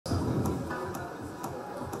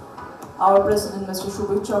our President, Mr.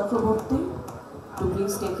 Shubhit Chakraborty, to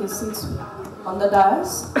please take his seats on the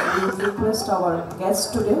dais. We would request our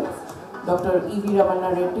guest today, Dr. E.V.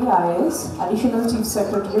 Ramana Reddy, IAS, Additional Chief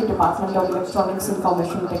Secretary, Department of Electronics,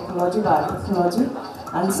 Information Technology, Biotechnology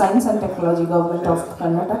and Science and Technology, Government of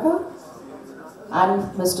Karnataka, and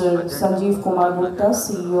Mr. Sanjeev Kumar Gupta,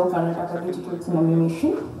 CEO, Karnataka Digital Economy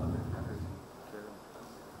Mission.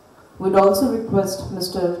 We'd also request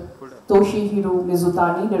Mr. Toshihiro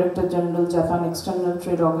Mizutani, Director General, Japan External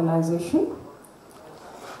Trade Organization,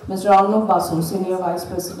 Mr. Arnav Basu, Senior Vice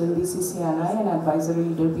President, DCCNI and Advisory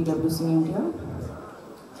Leader, PwC India,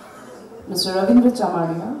 Mr. Ravindra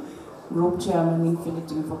Chamaria, Group Chairman,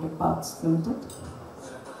 Infinity Infotech Parks Limited,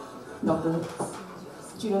 Dr.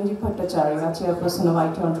 Chiranjeev Bhattacharya, Chairperson of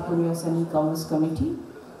IT Entrepreneurs and E-Commerce Committee,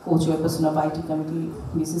 Co-Chairperson of IT Committee,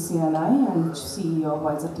 BCCNI, and CEO of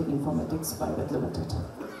Visatech Informatics Private Limited.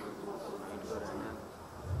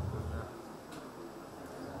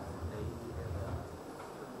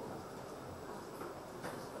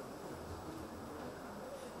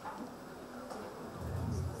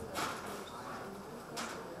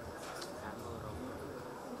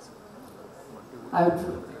 I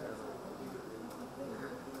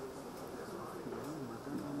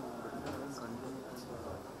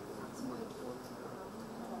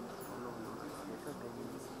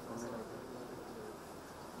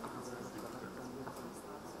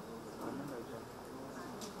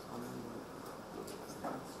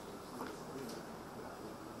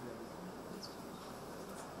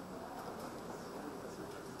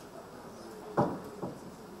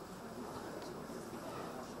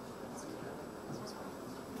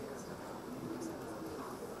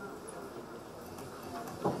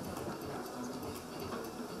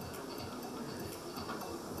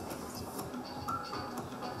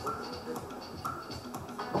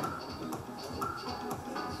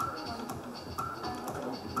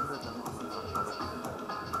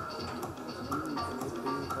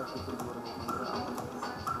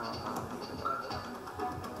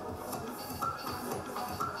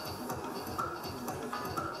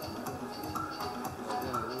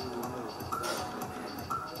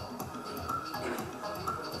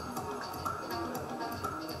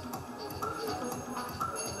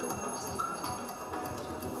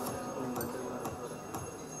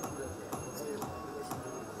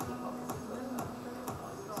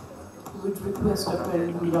would request Dr.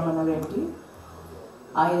 E.V. Ramana Reddy,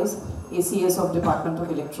 IAS, ACS of Department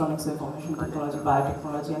of Electronics, Information Technology,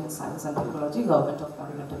 Biotechnology and Science and Technology, Government of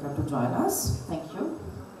Karnataka, to join us. Thank you.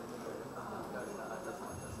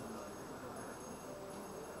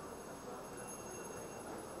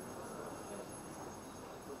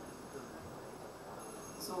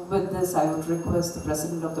 So with this, I would request the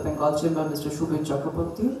President of the Bengal Chamber, Mr. Shubhit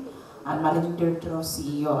Chakraborty, and Managing Director of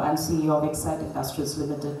CEO of Excite Industries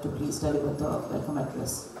Limited, to please deliver the welcome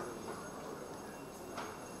address.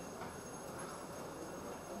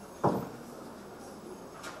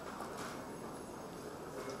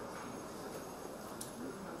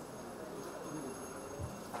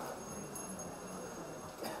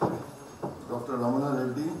 Dr. Ramana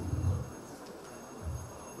Reddy,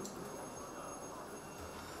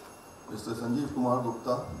 Mr. Sanjeev Kumar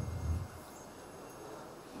Gupta,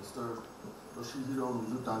 Mr. Toshihiro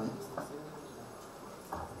Mizutani,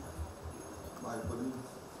 my colleague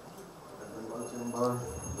at Bengal Chamber,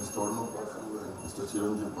 Mr. Arnav Basu and Mr.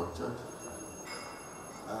 Chiranjeev Bhattacharya,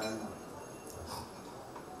 and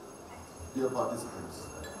dear participants,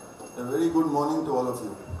 a very good morning to all of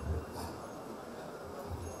you.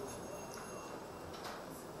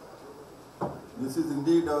 This is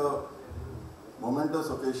indeed a momentous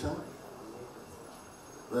occasion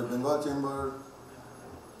where Bengal Chamber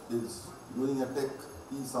is doing a Tech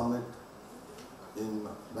E-Summit in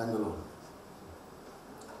Bangalore.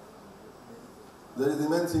 There is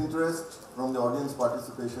immense interest from the audience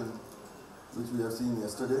participation, which we have seen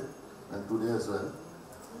yesterday and today as well.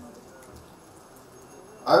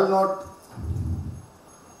 I will not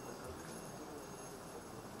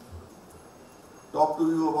talk to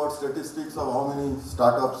you about statistics of how many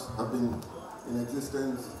startups have been in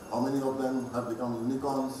existence, how many of them have become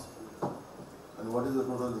unicorns, and what is the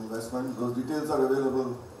total investment. Those details are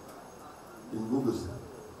available in Google.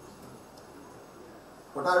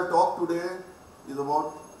 What I will talk today is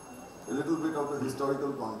about a little bit of the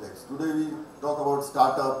historical context. Today we talk about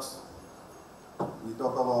startups, we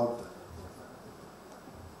talk about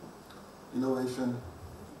innovation.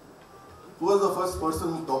 Who was the first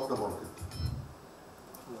person who talked about it?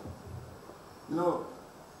 You know,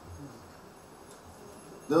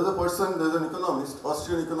 there's an economist,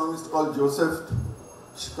 Austrian economist called Joseph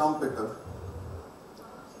Schumpeter.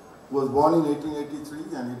 who was born in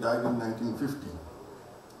 1883 and he died in 1950.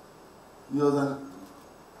 He was an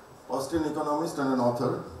Austrian economist and an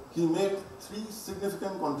author. He made 3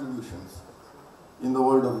 significant contributions in the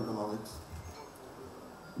world of economics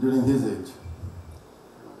during his age.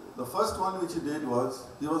 The first one which he did was,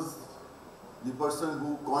 he was the person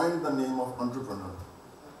who coined the name of entrepreneur.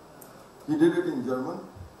 He did it in German,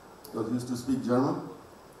 because he used to speak German.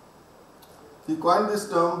 He coined this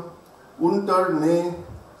term,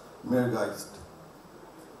 Unternehmergeist.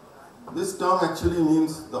 This term actually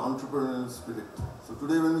means the entrepreneurial spirit. So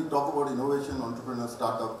today when we talk about innovation, entrepreneur,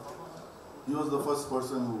 startup, he was the first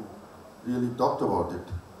person who really talked about it.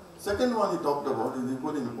 Second one he talked about is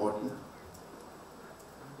equally important.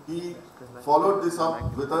 He followed this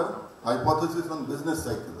up with a hypothesis on business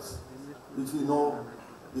cycles, which we know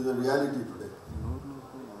is a reality today.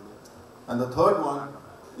 And the third one,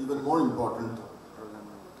 even more important,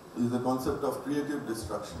 is the concept of creative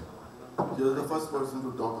destruction. He was the first person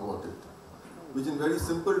to talk about it, which in very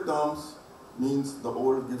simple terms means the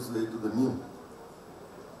old gives way to the new.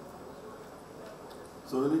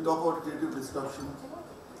 So when we talk about creative destruction,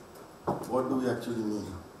 what do we actually mean?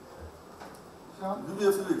 I'll give you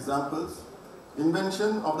a few examples.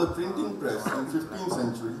 Invention of the printing press in 15th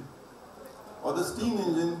century or the steam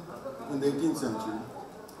engine in the 18th century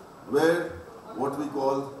were what we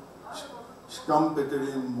call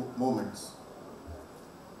Schumpeterian moments.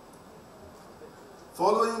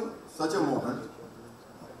 Following such a moment,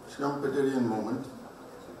 Schumpeterian moment,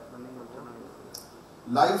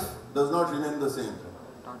 life does not remain the same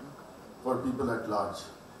for people at large.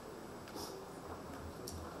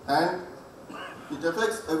 And it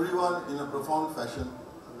affects everyone in a profound fashion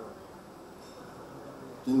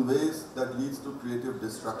in ways that leads to creative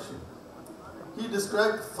destruction. He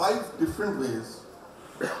described 5 different ways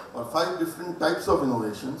or 5 different types of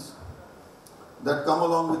innovations that come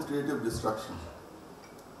along with creative destruction.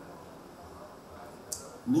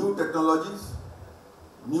 New technologies,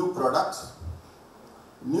 new products,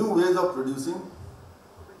 new ways of producing,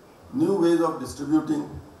 new ways of distributing,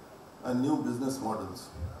 and new business models.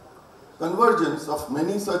 Convergence of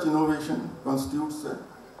many such innovation constitutes a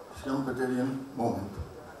Schumpeterian moment.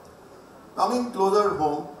 Coming closer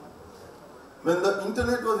home, when the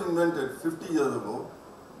internet was invented 50 years ago,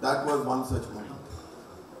 that was one such moment.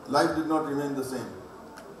 Life did not remain the same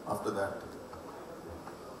after that.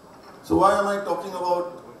 So why am I talking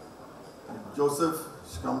about Joseph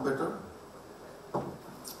Schumpeter?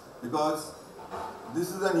 Because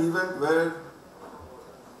this is an event where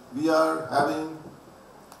we are having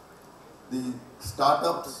the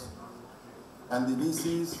startups and the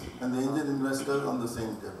VCs and the angel investors on the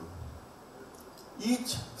same table.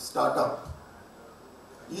 Each startup,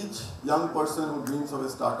 each young person who dreams of a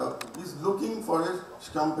startup is looking for a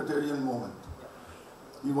Schumpeterian moment.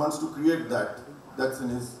 He wants to create that. That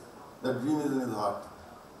dream is in his heart.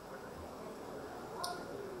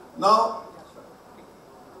 Now,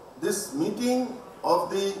 this meeting of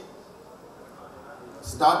the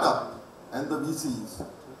startup and the VCs,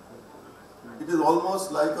 it is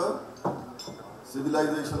almost like a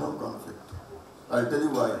civilizational conflict. I'll tell you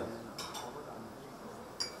why.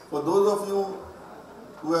 For those of you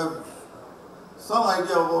who have some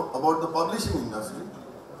idea about the publishing industry,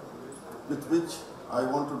 with which I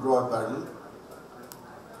want to draw a parallel,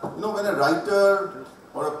 you know, when a writer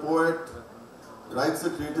or a poet writes a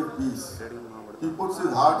creative piece, he puts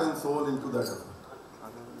his heart and soul into that effort.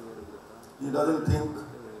 He doesn't think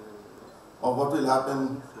of what will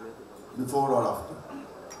happen before or after.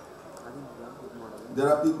 There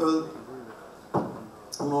are people,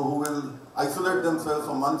 who will isolate themselves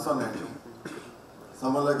for months on end.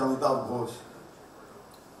 Someone like Amitav Ghosh,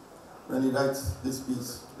 when he writes this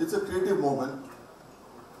piece, it's a creative moment.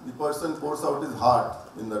 The person pours out his heart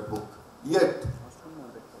in that book. Yet,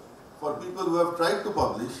 for people who have tried to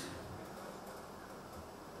publish,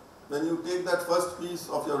 when you take that first piece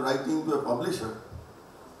of your writing to a publisher,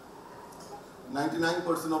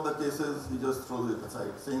 99% of the cases he just throws it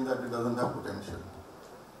aside, saying that it doesn't have potential.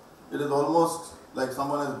 It is almost like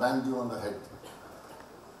someone has banged you on the head.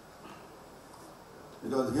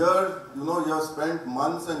 Because here, you have spent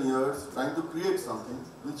months and years trying to create something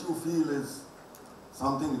which you feel is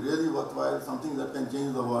something really worthwhile, something that can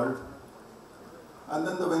change the world. And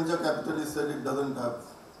then the venture capitalist said it doesn't have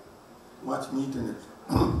much meat in it.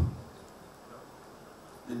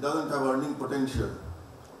 It doesn't have earning potential.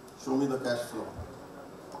 Show me the cash flow.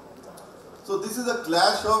 So this is a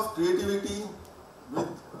clash of creativity with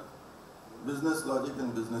business logic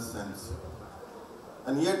and business sense.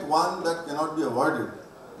 And yet one that cannot be avoided,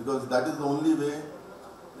 because that is the only way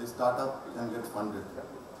a startup can get funded.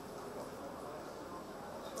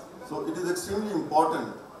 So it is extremely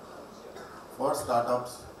important for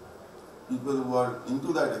startups, people who are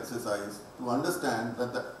into that exercise, to understand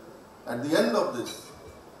that at the end of this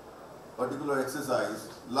particular exercise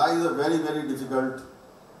lies a very, very difficult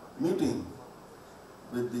meeting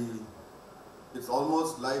with it's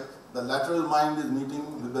almost like the lateral mind is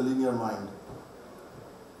meeting with the linear mind.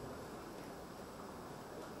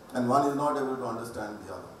 And one is not able to understand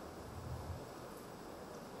the other.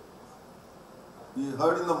 We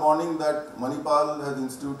heard in the morning that Manipal has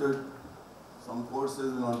instituted some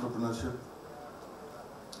courses in entrepreneurship.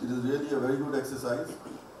 It is really a very good exercise.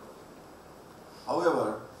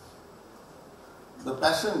 However, the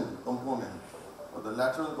passion component or the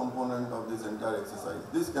lateral component of this entire exercise,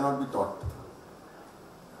 this cannot be taught.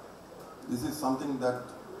 This is something that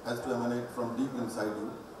has to emanate from deep inside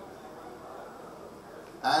you.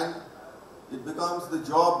 And it becomes the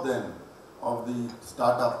job then of the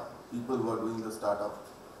startup, people who are doing the startup,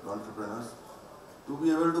 the entrepreneurs, to be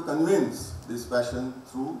able to convince this passion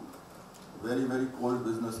through very, very cold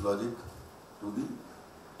business logic to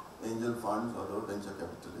the angel funds or the venture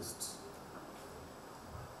capitalists.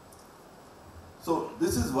 So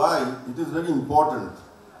this is why it is very important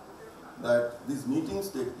that these meetings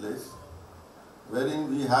take place, wherein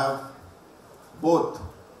we have both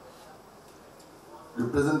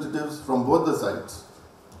representatives from both the sides,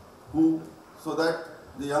 so that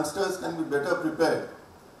the youngsters can be better prepared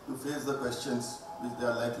to face the questions which they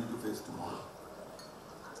are likely to face tomorrow.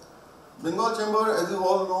 Bengal Chamber, as you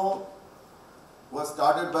all know, was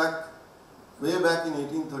started way back in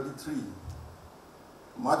 1833,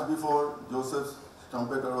 much before Joseph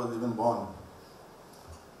Schumpeter was even born,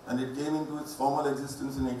 and it came into its formal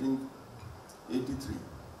existence in 1883.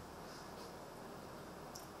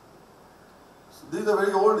 So this is a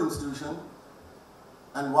very old institution,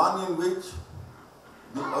 and one in which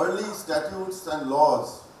the early statutes and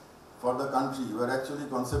laws for the country were actually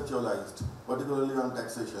conceptualized, particularly on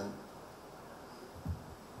taxation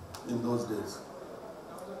in those days.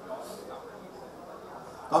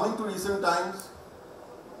 Coming to recent times,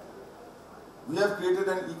 we have created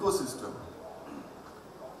an ecosystem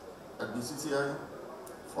at BCCI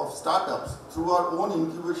of startups through our own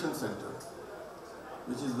incubation center,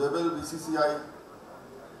 which is Webel BCCI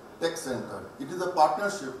Tech Center. It is a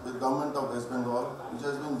partnership with Government of West Bengal, which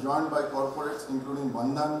has been joined by corporates including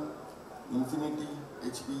Bandhan, Infinity,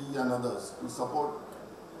 HPE and others to support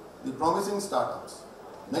the promising startups,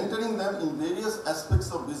 mentoring them in various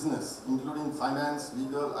aspects of business, including finance,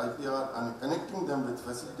 legal, IPR, and connecting them with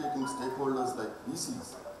facilitating stakeholders like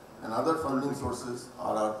VCs and other funding sources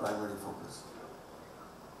are our primary focus.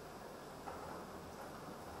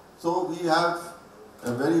 So we have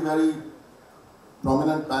a very, very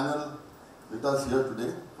prominent panel with us here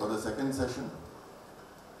today for the second session,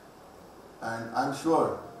 and I'm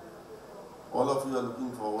sure all of you are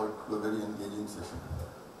looking forward to a very engaging session.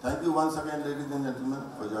 Thank you once again, ladies and gentlemen,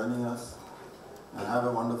 for joining us, and have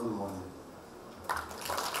a wonderful morning.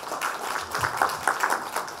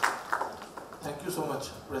 Thank you so much,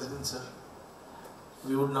 President Sir.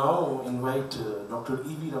 We would now invite Dr.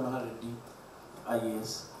 E.V. Ramana Reddy,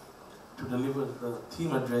 IAS, to deliver the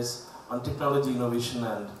theme address on technology, innovation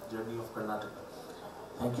and journey of Karnataka.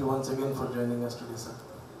 Thank you once again for joining us today, sir.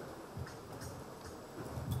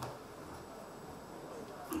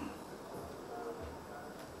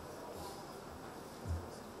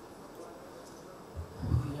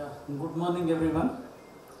 Good morning everyone.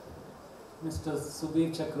 Mr.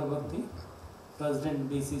 Subir Chakrabarti, President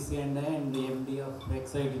BCCI and the MD of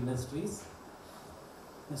Exide Industries.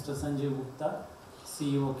 Mr. Sanjeev Gupta,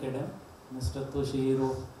 CEO Kedem. Mr.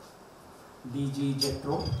 Toshihiro, DG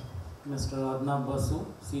Jetro. Mr. Arnab Basu,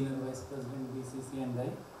 Senior Vice President BCCI and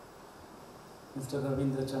Mr.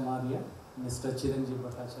 Ravindra Chamaria, Mr. Chiranjeev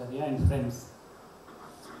Bhattacharya and friends.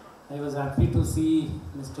 I was happy to see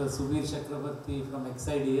Mr. Subir Chakrabarti from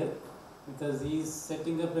Exide here, because he is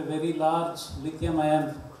setting up a very large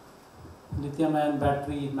lithium-ion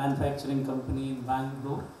battery manufacturing company in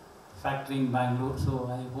Bangalore, factory in Bangalore. So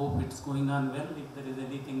I hope it's going on well. If there is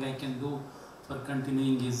anything I can do for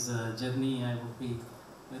continuing his journey, I would be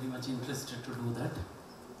very much interested to do that.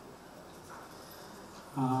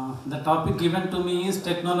 The topic given to me is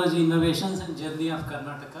technology innovations and journey of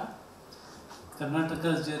Karnataka.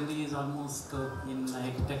 Karnataka's journey is almost in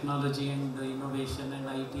technology and innovation and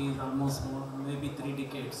IT is almost maybe 3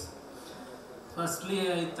 decades.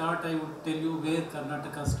 Firstly, I thought I would tell you where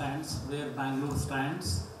Karnataka stands, where Bangalore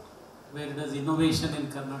stands, where does innovation in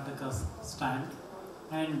Karnataka stand,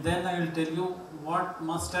 and then I will tell you what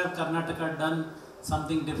must have Karnataka done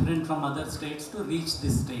something different from other states to reach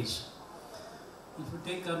this stage. If you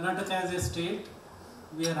take Karnataka as a state,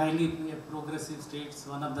 We are progressive states,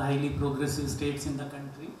 one of the highly progressive states in the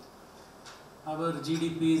country. Our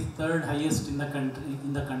GDP is third highest in the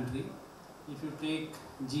country. If you take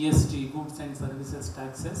GST, goods and services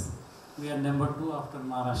taxes, we are number 2 after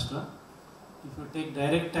Maharashtra. If you take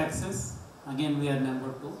direct taxes, again we are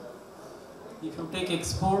number 2. If you take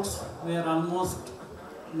exports, we are almost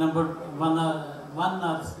number 1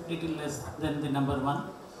 or little less than the number 1.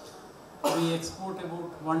 We export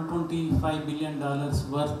about $125 billion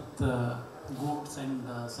worth goods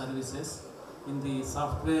and services. In the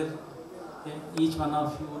software, each one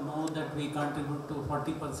of you know that we contribute to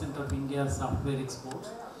 40% of India's software exports.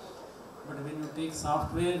 But when you take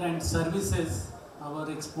software and services, our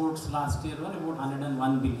exports last year were about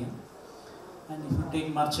 101 billion. And if you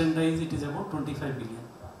take merchandise, it is about 25 billion.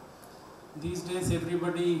 These days,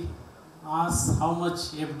 everybody asks how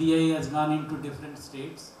much FDI has gone into different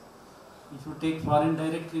states. If you take foreign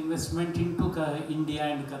direct investment into India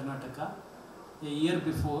and Karnataka, a year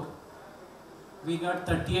before, we got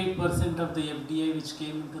 38% of the FDI which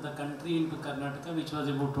came into the country into Karnataka, which was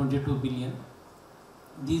about 22 billion.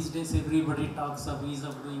 These days everybody talks of ease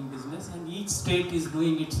of doing business, and each state is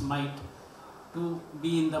doing its might to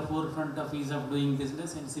be in the forefront of ease of doing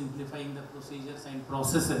business and simplifying the procedures and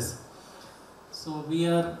processes. So we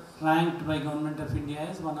are ranked by Government of India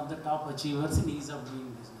as one of the top achievers in ease of doing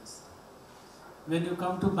business. When you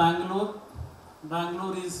come to Bangalore,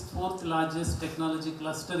 Bangalore is 4th largest technology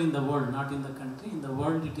cluster in the world, not in the country. In the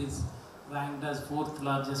world, it is ranked as 4th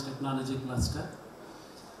largest technology cluster.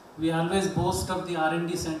 We always boast of the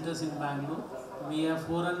R&D centers in Bangalore. We have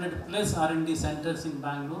 400 plus R&D centers in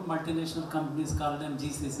Bangalore. Multinational companies call them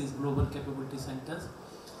GCCs, Global Capability Centers.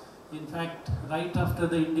 In fact, right after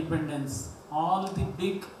the independence, all the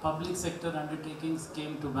big public sector undertakings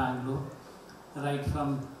came to Bangalore, right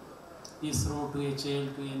from ISRO to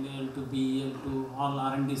HAL to NAL to BEL to all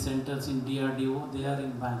R&D centers in DRDO, they are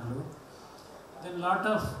in Bangalore. Then a lot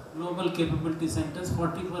of global capability centers,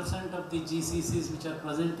 40% of the GCCs which are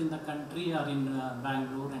present in the country are in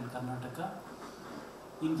Bangalore and Karnataka.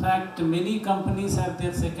 In fact, many companies have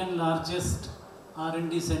their second largest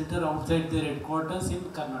R&D center outside their headquarters in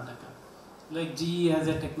Karnataka. Like GE has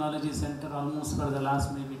a technology center almost for the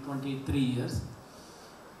last maybe 23 years.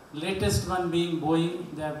 Latest one being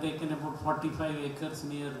Boeing. They have taken about 45 acres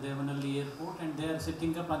near Devanalli Airport, and they are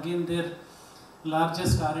setting up again their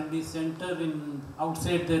largest R&D center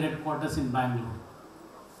outside their headquarters in Bangalore.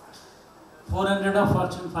 400 of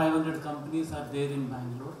Fortune 500 companies are there in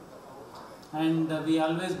Bangalore, and we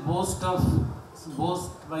always boast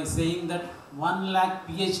by saying that 1 lakh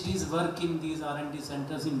PhDs work in these R&D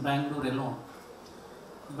centers in Bangalore alone.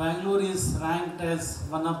 Bangalore is ranked as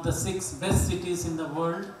one of the 6 best cities in the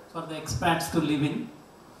world for the expats to live in.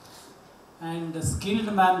 And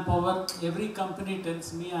skilled manpower, every company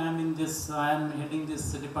tells me I am heading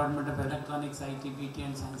this Department of Electronics, IT, BT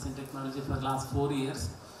and Science and Technology for the last 4 years.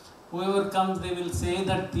 Whoever comes, they will say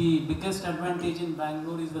that the biggest advantage in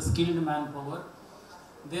Bangalore is the skilled manpower.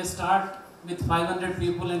 They start with 500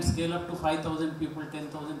 people and scale up to 5,000 people,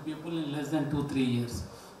 10,000 people in less than 2-3 years.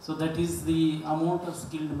 So that is the amount of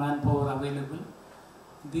skilled manpower available.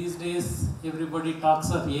 These days, everybody talks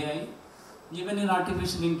of AI. Even in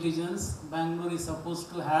artificial intelligence, Bangalore is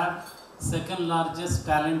supposed to have second largest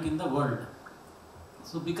talent in the world.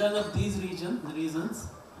 So because of these reasons,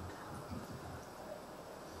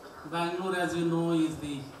 Bangalore, as you know, is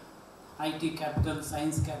the IT capital,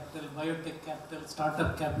 science capital, biotech capital,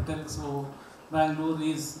 startup capital. So Bangalore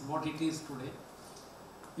is what it is today.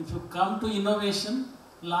 If you come to innovation,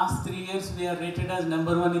 last 3 years we are rated as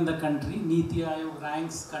number 1 in the country. Niti Aayog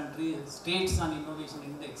ranks states on innovation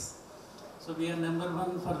index. So we are number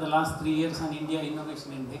 1 for the last 3 years on India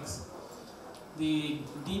Innovation Index. The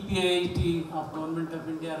DPIIT of Government of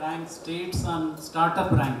India ranks states on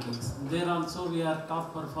startup rankings. There also we are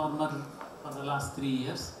top performer for the last 3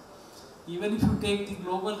 years. Even if you take the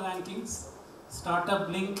global rankings, Startup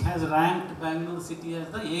Link has ranked Bangalore city as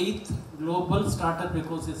the 8th global startup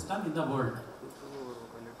ecosystem in the world.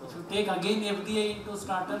 If you take again FDI into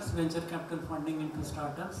startups, venture capital funding into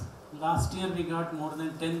startups, last year we got more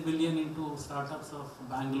than 10 billion into startups of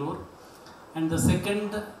Bangalore. And the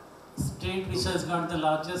second state which has got the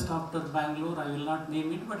largest after Bangalore, I will not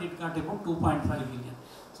name it, but it got about 2.5 billion.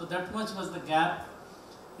 So that much was the gap.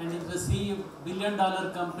 And if you see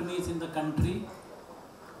billion-dollar companies in the country,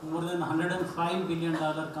 more than $105 billion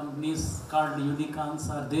companies called unicorns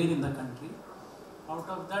are there in the country. Out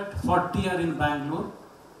of that, 40 are in Bangalore.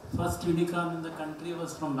 First unicorn in the country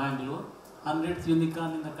was from Bangalore. 100th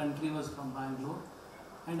unicorn in the country was from Bangalore.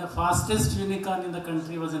 And the fastest unicorn in the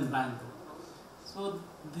country was in Bangalore. So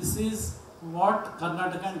this is what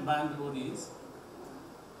Karnataka and Bangalore is.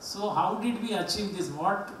 So how did we achieve this?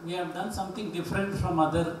 What we have done something different from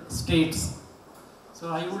other states. So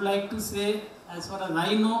I would like to say, as far as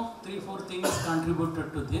I know, 3-4 things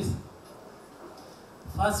contributed to this.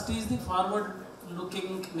 First is the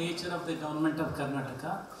forward-looking nature of the government of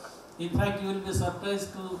Karnataka. In fact, you will be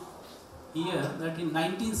surprised to hear that in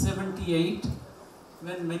 1978,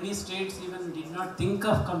 when many states even did not think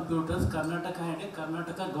of computers, Karnataka had a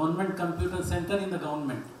Karnataka Government Computer Center in the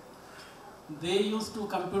government. They used to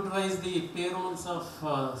computerize the payrolls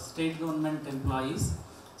of state government employees.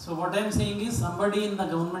 So what I am saying is, somebody in the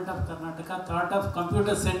government of Karnataka thought of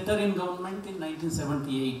computer center in government in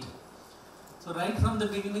 1978. So right from the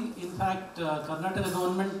beginning, in fact, Karnataka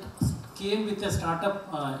government came with a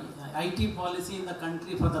startup IT policy in the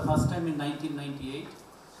country for the first time in 1998.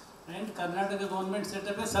 And Karnataka government set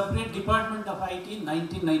up a separate department of IT in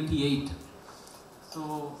 1998.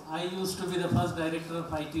 So I used to be the first director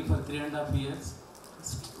of IT for 3.5 years.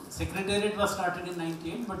 Secretariat was started in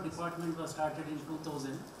 98, but department was started in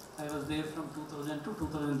 2000. I was there from 2000 to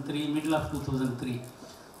 2003, middle of 2003.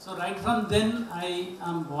 So right from then, I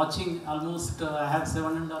am watching almost, I have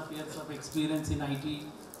 7.5 years of experience in IT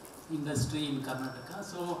industry in Karnataka.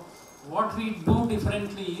 So what we do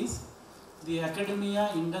differently is, the academia,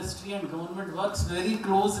 industry and government works very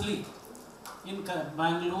closely in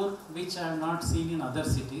Bangalore, which I have not seen in other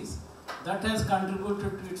cities. That has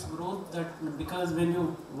contributed to its growth, that because when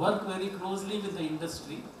you work very closely with the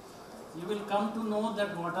industry, you will come to know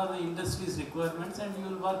that what are the industry's requirements, and you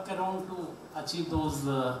will work around to achieve those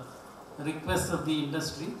requests of the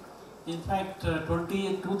industry. In fact,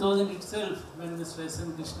 2000 itself, when Mr.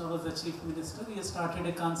 S.M. Krishna was the Chief Minister, he started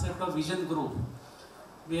a concept of Vision Group.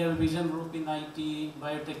 We have a Vision Group in IT,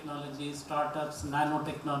 biotechnology, startups,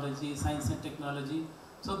 nanotechnology, science and technology.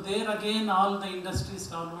 So there again, all the industry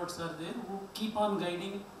stalwarts are there who keep on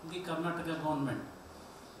guiding the Karnataka government.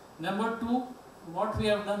 Number two, what we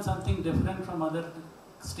have done something different from other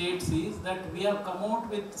states is that we have come out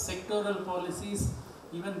with sectoral policies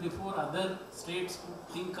even before other states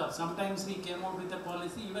could think of. Sometimes we came out with a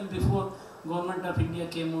policy even before Government of India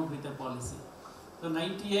came out with a policy. So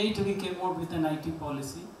 98 we came out with an IT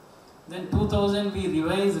policy. Then 2000 we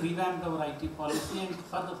revamped our IT policy, and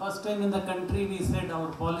for the first time in the country we said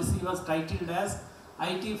our policy was titled as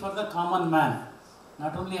IT for the common man.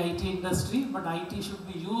 Not only IT industry, but IT should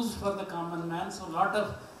be used for the common man. So a lot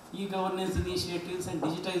of e-governance initiatives and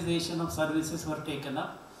digitization of services were taken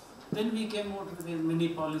up. Then we came out with many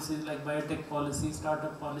policies like biotech policy,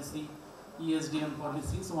 startup policy, ESDM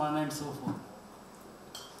policy, so on and so forth.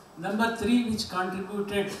 Number three, which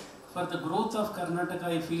contributed for the growth of Karnataka,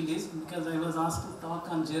 I feel, is because I was asked to talk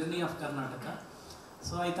on journey of Karnataka.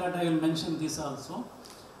 So I thought I will mention this also.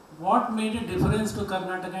 What made a difference to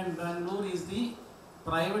Karnataka and Bangalore is the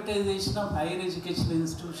privatization of higher educational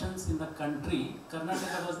institutions in the country.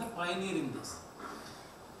 Karnataka was the pioneer in this.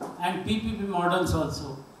 And PPP models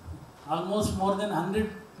also. Almost more than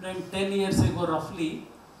 110 years ago roughly,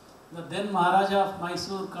 the then Maharaja of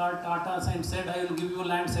Mysore called Tatas and said, I will give you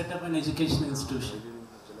land, set up an education institution.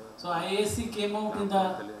 So IASC came out in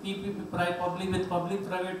the PPP with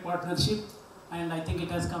public-private partnership, and I think it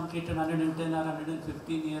has completed 110 or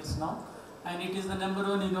 115 years now. And it is the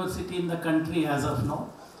 #1 university in the country as of now.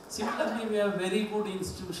 Similarly, we have very good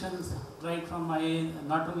institutions right from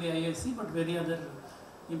not only IASC but very other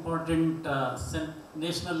important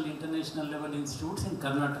national, international level institutes in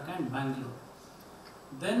Karnataka and Bangalore.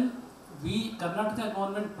 Then Karnataka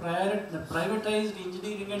government privatized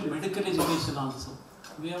engineering and medical education also.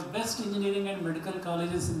 We have best engineering and medical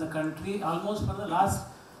colleges in the country almost for the last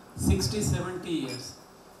 60-70 years.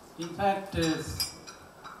 In fact,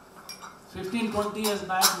 15-20 years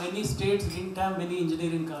back, many states didn't have many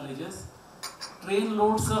engineering colleges. Train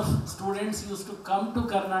loads of students used to come to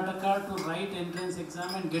Karnataka to write entrance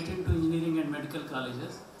exam and get into engineering and medical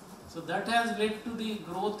colleges. So that has led to the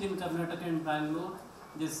growth in Karnataka and Bangalore,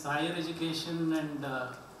 this higher education and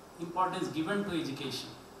importance given to education.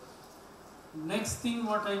 Next thing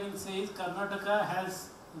what I will say is Karnataka has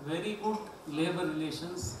very good labor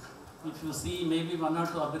relations. If you see maybe one or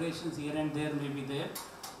two aberrations here and there may be there,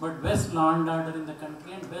 but best law and order in the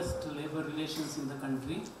country and best labor relations in the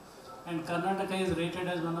country. And Karnataka is rated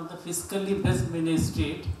as one of the fiscally best managed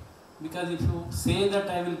state, because if you say that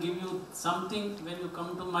I will give you something when you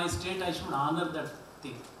come to my state, I should honor that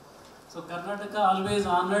thing. So Karnataka always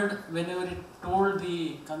honored whenever it told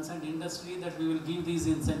the concerned industry that we will give these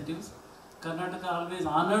incentives. Karnataka always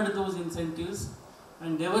honored those incentives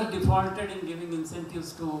and never defaulted in giving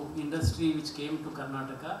incentives to industry which came to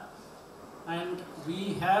Karnataka. And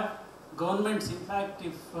we have governments, in fact,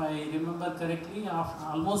 if I remember correctly, after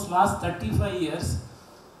almost last 35 years,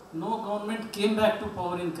 no government came back to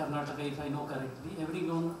power in Karnataka, if I know correctly. Every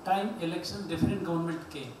time election, different government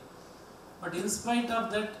came. But in spite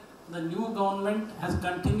of that, the new government has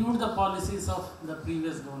continued the policies of the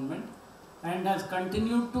previous government and has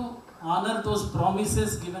continued to honor those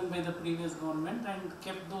promises given by the previous government and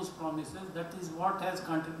kept those promises. That is what has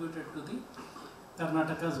contributed to the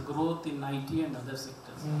Karnataka's growth in IT and other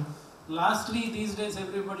sectors. Lastly, these days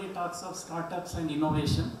everybody talks of startups and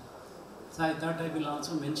innovation. So I thought I will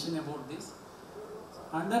also mention about this.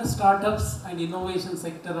 Under startups and innovation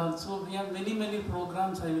sector also, we have many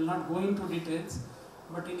programs. I will not go into details,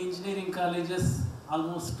 but in engineering colleges,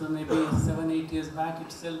 almost maybe 7-8 years back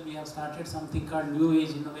itself, we have started something called New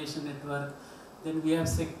Age Innovation Network. Then we have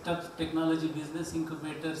sector technology business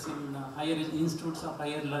incubators in higher institutes of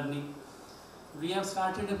higher learning. We have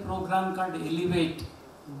started a program called Elevate,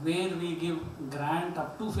 where we give grant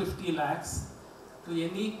up to 50 lakhs to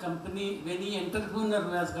any company, any entrepreneur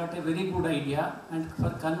who has got a very good idea, and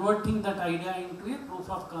for converting that idea into a proof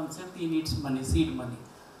of concept, he needs money, seed money.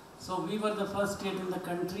 So we were the first state in the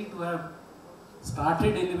country to have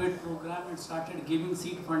started Elevate program and started giving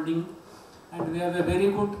seed funding, and we have a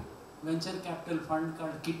very good venture capital fund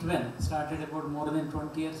called Kitwen, started about more than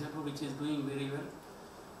 20 years ago, which is doing very well.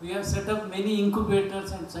 We have set up many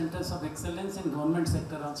incubators and centers of excellence in government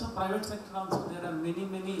sector also, private sector also. There are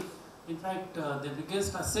many. In fact, the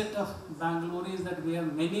biggest asset of Bangalore is that we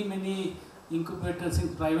have many incubators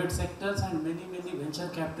in private sectors and many venture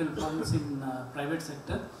capital funds in private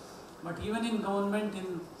sector. But even in government,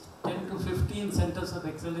 in 10 to 15 centers of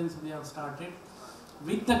excellence we have started.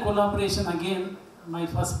 With the collaboration, again, my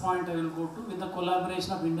first point I will go to, with the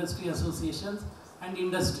collaboration of industry associations and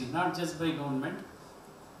industry, not just by government.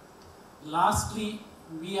 Lastly,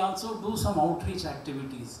 we also do some outreach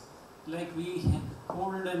activities. Like we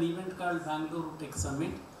hold an event called Bangalore Tech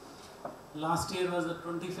Summit. Last year was the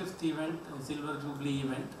 25th event, Silver Jubilee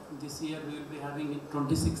event. This year we will be having a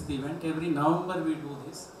 26th event. Every November we do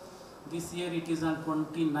this. This year it is on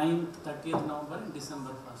 29th, 30th November and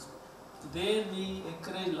December 1st. There we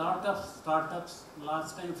encourage lot of startups.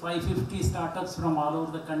 Last time 550 startups from all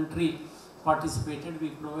over the country participated. We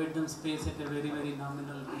provide them space at a very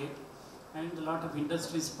nominal rate. And a lot of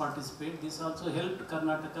industries participate. This also helped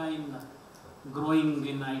Karnataka in growing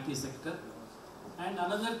in IT sector. And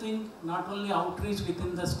another thing, not only outreach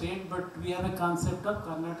within the state, but we have a concept of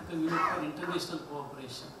Karnataka Unit for International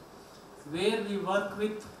Cooperation, where we work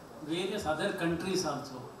with various other countries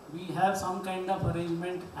also. We have some kind of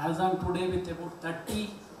arrangement as on today with about 30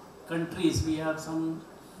 countries. We have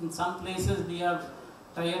in some places we have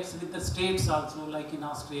tie-ups with the states also, like in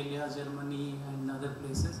Australia, Germany and other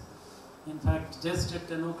places. In fact, just at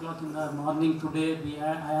 10 o'clock in the morning today,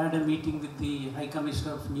 I had a meeting with the High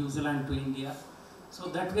Commissioner of New Zealand to India. So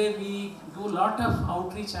that way we do a lot of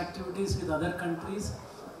outreach activities with other countries.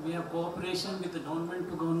 We have cooperation with the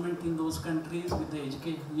government to government in those countries, with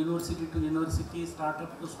the university to university,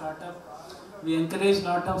 startup to startup. We encourage a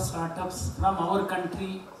lot of startups from our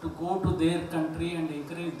country to go to their country and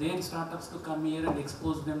encourage their startups to come here and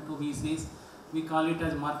expose them to VCs. We call it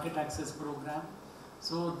as market access program.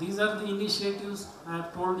 So these are the initiatives. I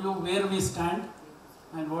have told you where we stand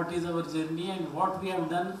and what is our journey and what we have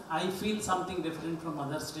done. I feel something different from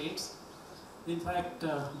other states. In fact,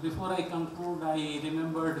 before I conclude, I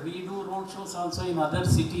remembered we do roadshows also in other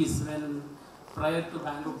cities when prior to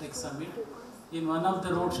Bangalore Tech Summit. In one of the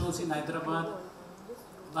roadshows in Hyderabad,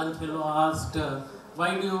 one fellow asked,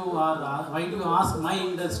 why do you ask my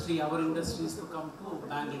industry, our industries to come to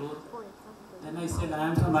Bangalore? Then I said, I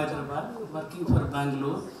am from Hyderabad, working for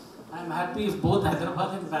Bangalore. I am happy if both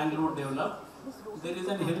Hyderabad and Bangalore develop. There is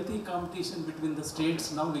a healthy competition between the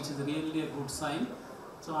states now, which is really a good sign.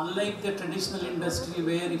 So unlike the traditional industry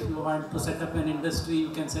where if you want to set up an industry,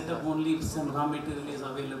 you can set up only if some raw material is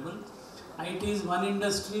available. IT is one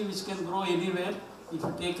industry which can grow anywhere if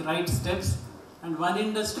you take right steps. And one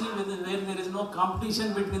industry where there is no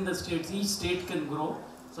competition between the states, each state can grow.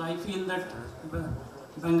 So I feel that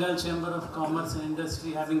Bengal Chamber of Commerce and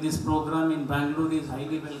Industry having this program in Bangalore is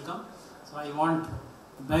highly welcome. So I want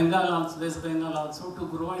West Bengal also to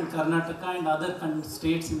grow, and Karnataka and other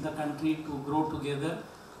states in the country to grow together.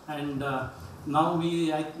 And now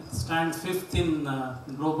I stand 5th in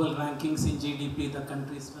global rankings in GDP. The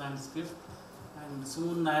country stands 5th. And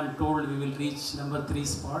soon I am told we will reach number 3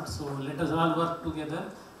 spot. So let us all work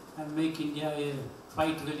together and make India a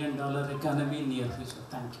 $5 trillion economy in near future.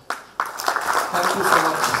 Thank you. Thank you so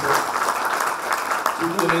much, sir.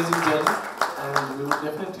 Really amazing journey, and we would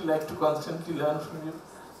definitely like to constantly learn from you.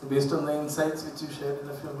 based on the insights which you shared in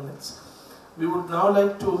a few minutes. We would now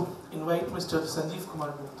like to invite Mr. Sanjeev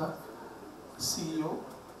Kumar Gupta, CEO,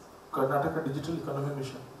 Karnataka Digital Economy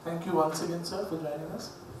Mission. Thank you once again, sir, for joining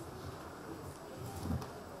us.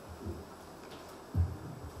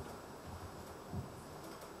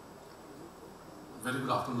 Very good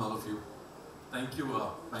afternoon, all of you. Thank you,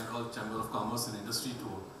 Bengal Chamber of Commerce and Industry,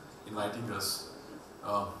 for inviting us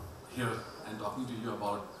here and talking to you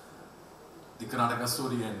about the Karnataka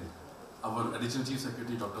story. And our Additional Chief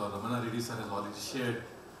Secretary, Dr. Ramana Reddy sir, has already shared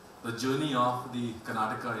the journey of the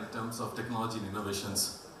Karnataka in terms of technology and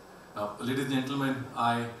innovations. Ladies and gentlemen,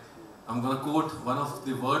 I'm going to quote one of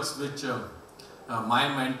the words which my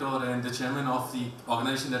mentor and the chairman of the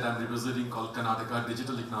organization that I'm representing, called Karnataka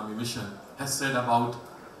Digital Economy Mission, has said about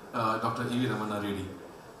Dr. E.V. Ramana Reddy.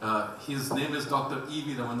 His name is Dr.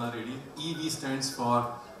 E.V. Ramana Reddy. EV stands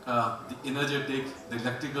for the energetic, the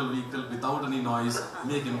electrical vehicle without any noise,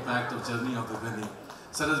 make impact of journey of the Gani.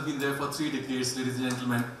 Sir has been there for 3 decades, ladies and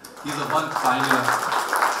gentlemen. He's a one pioneer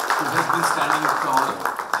who has been standing tall,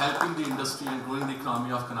 helping the industry and growing the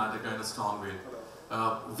economy of Karnataka in a strong way.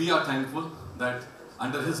 We are thankful that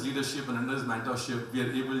under his leadership and under his mentorship, we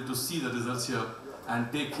are able to see the results here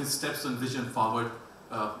and take his steps and vision forward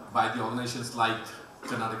by the organizations like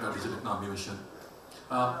Karnataka Digital Economy Mission.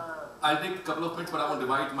 I'll take a couple of minutes, but I want to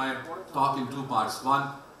divide my talk in 2 parts. One,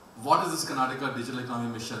 what is this Karnataka Digital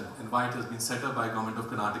Economy Mission and why it has been set up by Government of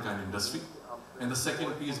Karnataka and industry? And the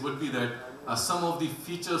second piece would be that some of the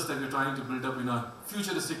features that we're trying to build up in a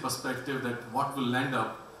futuristic perspective, that what will land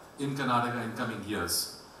up in Karnataka in coming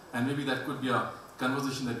years. And maybe that could be a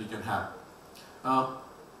conversation that we can have.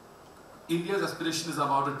 India's aspiration is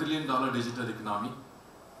about $1 trillion digital economy.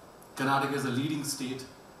 Karnataka is a leading state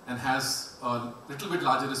and has a little bit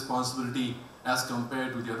larger responsibility as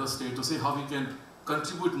compared to the other state to say how we can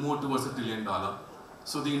contribute more towards $1 trillion.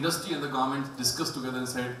 So the industry and the government discussed together and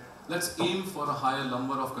said, let's aim for a higher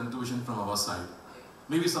number of contribution from our side.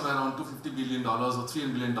 Maybe somewhere around $250 billion or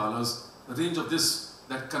 $300 billion, the range of this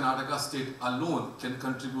that Karnataka state alone can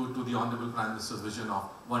contribute to the Honorable Prime Minister's vision of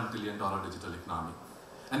 $1 trillion digital economy.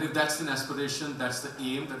 And if that's an aspiration, that's the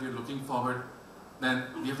aim that we're looking forward, then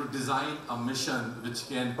we have to design a mission which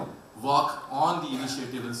can work on the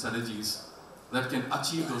initiative and strategies that can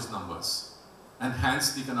achieve those numbers. And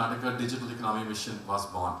hence the Karnataka Digital Economy Mission was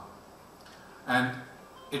born. And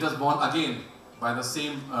it was born again by the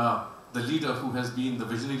same, the leader who has been the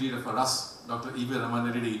visionary leader for us, Dr. E.V.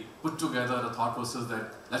 Ramana Reddy, put together the thought process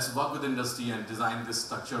that let's work with industry and design this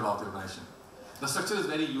structure of the organization. The structure is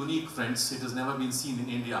very unique, friends. It has never been seen in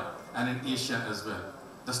India and in Asia as well.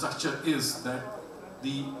 The structure is that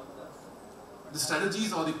the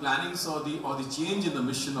strategies or the plannings or the change in the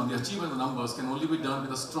mission or the achievement of the numbers can only be done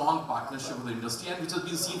with a strong partnership with the industry, and which has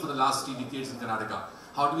been seen for the last 3 decades in Karnataka.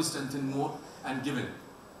 How do we strengthen more and give in?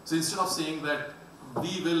 So instead of saying that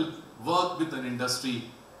we will work with an industry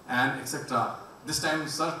and etc., this time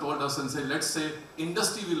sir told us and said, let's say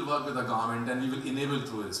industry will work with the government and we will enable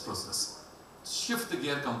through this process. Shift the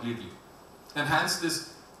gear completely. And hence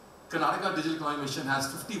this Karnataka Digital Economy Mission has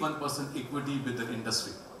 51% equity with the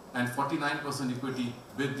industry and 49% equity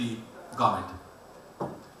with the government.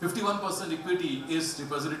 51% equity is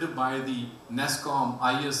represented by the NESCOM,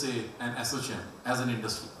 ISA and ASSOCHAM as an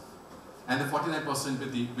industry, and the 49%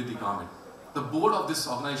 with the government. The board of this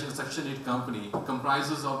organization, Section 8 company,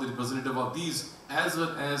 comprises of the representative of these as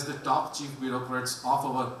well as the top chief bureaucrats of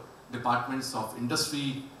our departments of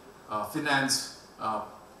industry, finance,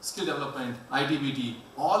 skill development, ITBT,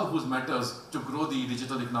 all whose matters to grow the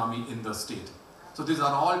digital economy in the state. So these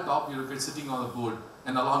are all top bureaucrats sitting on the board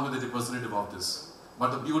and along with the representative of this.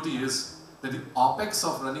 But the beauty is that the OPEX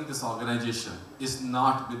of running this organization is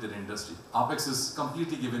not with the industry. OPEX is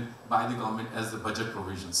completely given by the government as the budget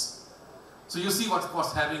provisions. So you see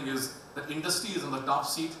what's happening is that industry is on the top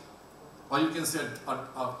seat, or you can say a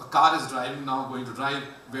car is driving now, going to drive,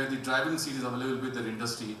 where the driving seat is available with the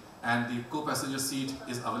industry and the co-passenger seat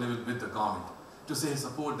is available with the government to say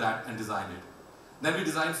support that and design it. Then we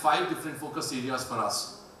designed 5 different focus areas for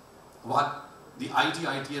us. One, the IT,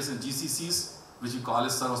 ITS and GCCs, which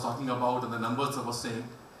College sir was talking about and the numbers I was saying.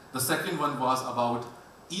 The second one was about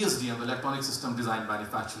ESDM, the electronic system design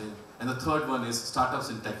manufacturing. And the third one is startups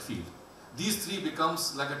in tech field. These 3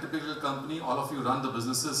 becomes like a typical company. All of you run the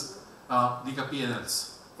businesses, the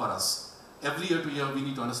P&Ls for us. Every year to year, we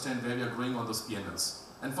need to understand where we are growing on those P&Ls.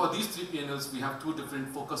 And for these 3 P&Ls, we have 2 different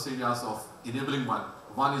focus areas of enabling one.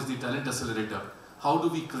 One is the talent accelerator. How do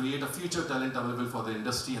we create a future talent available for the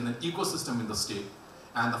industry and an ecosystem in the state?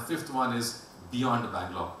 And the 5th one is beyond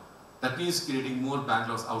Bangalore. That means creating more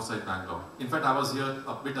Bangalores outside Bangalore. In fact, I was here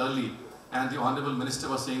a bit early and the Honorable Minister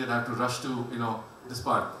was saying that I have to rush to, this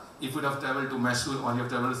part. If he would have traveled to Mysore or he would have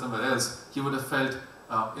traveled somewhere else, he would have felt,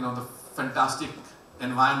 the fantastic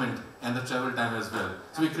environment and the travel time as well.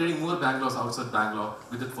 So we're creating more Bangalores outside Bangalore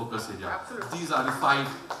with that focus area. Absolutely. These are the 5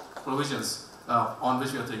 provisions on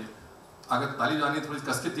which we are thinking. Thank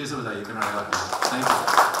you.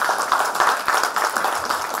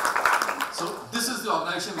 So this is the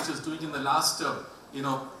organization which is doing in the last 2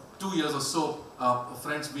 years or so.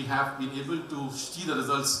 Friends, we have been able to see the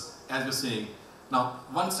results as we're saying. Now,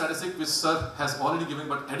 one statistic which Sir has already given,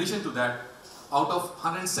 but in addition to that, out of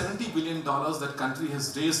 $170 billion that country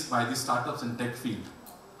has raised by the startups in tech field,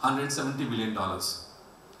 $170 billion.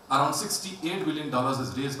 Around $68 billion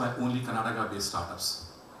is raised by only Karnataka-based startups.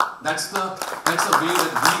 That's the way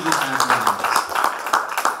that we look at the numbers.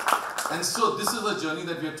 And so this is a journey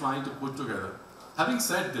that we are trying to put together. Having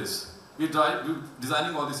said this, we're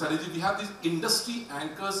designing all the strategy. We have these industry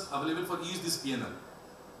anchors available for each this P&L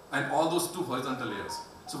and all those 2 horizontal layers.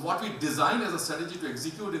 So what we design as a strategy to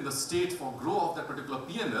execute in the state for growth of that particular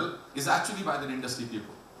P&L is actually by the industry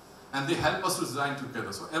people. And they help us to design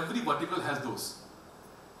together. So every vertical has those.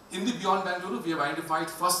 In the Beyond Bangalore, we have identified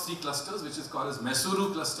first 3 clusters, which is called as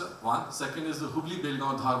Mysuru cluster, 1. Second is the Hubli,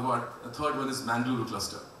 Belgaum, Dharwad. The third one is Mangaluru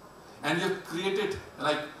cluster. And we have created,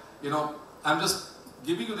 I'm just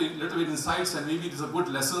giving you the little bit insights, and maybe these are good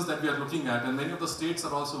lessons that we are looking at. And many of the states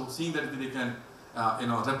are also seeing that they can,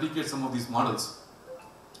 replicate some of these models.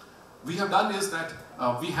 We have done is that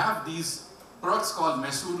we have these products called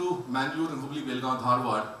Mysuru, Mangaluru, and Hubli, Belgaum,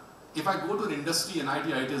 Dharwad. If I go to an industry, an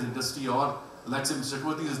IT's industry, or let's say Mr.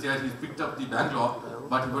 Chakraborty is there, he picked up the Bangalore,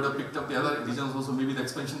 but he would have picked up the other regions also, maybe the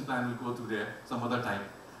expansion plan will go through there some other time,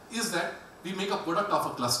 is that we make a product of a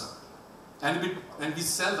cluster. And we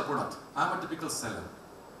sell the product. I'm a typical seller.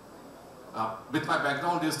 With my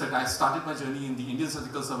background is that I started my journey in the Indian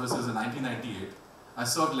Surgical Services in 1998. I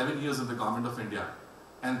served 11 years in the Government of India,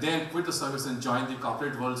 and then quit the service and joined the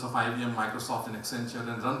corporate worlds of IBM, Microsoft, and Accenture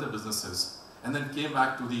and run their businesses. And then came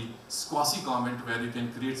back to the quasi government where you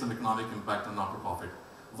can create some economic impact on not-for-profit.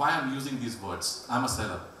 Why I'm using these words? I'm a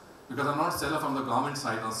seller. Because I'm not a seller from the government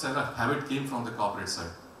side, I'm a seller, habit came from the corporate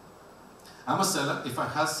side. I'm a seller. If I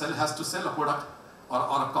has to sell a product or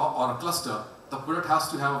a cluster, the product has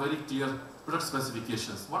to have a very clear product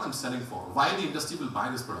specifications, what I'm selling for, why the industry will buy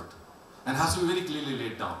this product, and has to be very clearly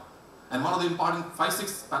laid down. And one of the important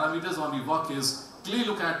 5-6 parameters on we work is clearly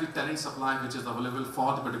look at the talent supply which is available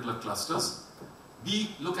for the particular clusters.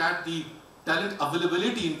 B, look at the talent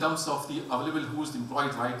availability in terms of the available who is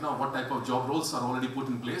employed right now, what type of job roles are already put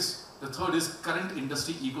in place. The third is current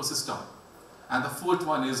industry ecosystem. And the fourth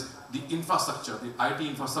one is the infrastructure, the IT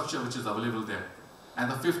infrastructure which is available there. And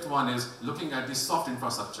the fifth one is looking at the soft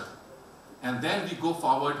infrastructure. And then we go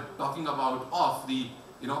forward talking about the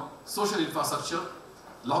social infrastructure,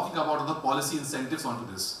 talking about other policy incentives onto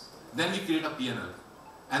this. Then we create a P&L.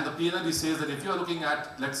 And the P&L we say that if you are looking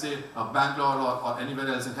at, let's say, Bangalore or anywhere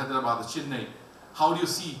else in Hyderabad or Chennai, how do you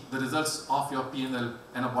see the results of your P&L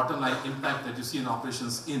and a bottom line impact that you see in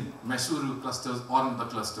operations in Mysuru clusters or in the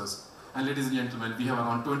clusters? And ladies and gentlemen, we have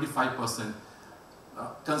around 25%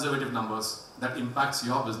 conservative numbers that impacts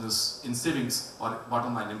your business in savings or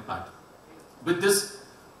bottom line impact. With this,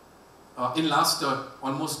 in last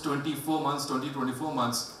almost 24 months,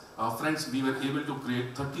 friends, we were able to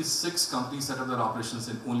create 36 companies set up their operations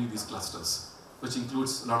in only these clusters, which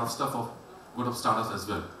includes a lot of stuff of good of startups as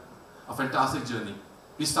well. A fantastic journey.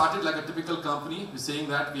 We started like a typical company. We're saying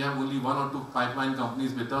that we have only 1 or 2 pipeline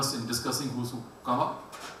companies with us in discussing who's who come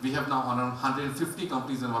up. We have now around 150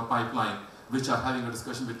 companies in our pipeline which are having a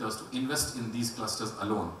discussion with us to invest in these clusters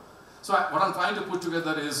alone. So what I'm trying to put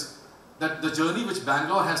together is that the journey which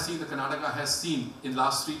Bangalore has seen, the Karnataka has seen in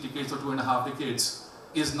last 3 decades or 2.5 decades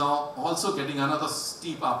is now also getting another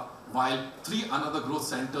steep up, while 3 another growth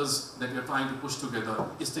centers that we are trying to push together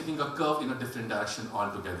is taking a curve in a different direction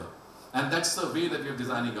altogether. And that's the way that we are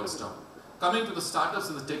designing our stuff. Coming to the startups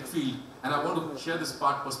in the tech field, and I want to share this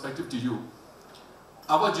perspective to you.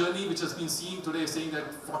 Our journey, which has been seen today, is saying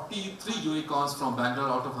that 43 unicorns from Bangalore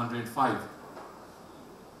out of 105.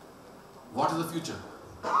 What is the future?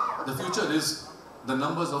 The future is the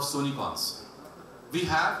numbers of Sonicons. We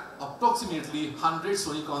have approximately 100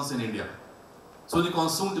 Sonicons in India. Sonicons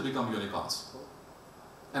soon to become unicorns.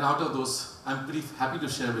 And out of those, I'm pretty happy to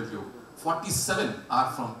share with you, 47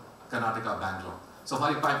 are from Karnataka, Bangalore. So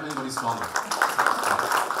our pipeline is very strong.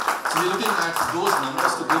 So we're looking at those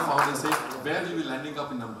numbers to go forward and say where we will be landing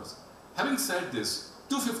up in numbers. Having said this,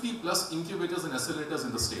 250 plus incubators and accelerators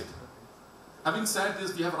in the state. Having said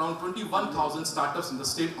this, we have around 21,000 startups in the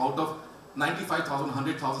state out of 95,000,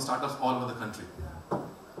 100,000 startups all over the country.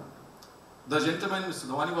 The gentleman, Mr.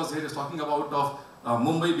 Dhawani was here, is talking about of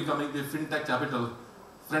Mumbai becoming the fintech capital.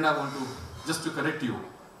 Friend, I want to, just to correct you.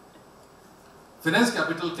 Finance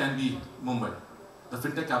capital can be Mumbai. The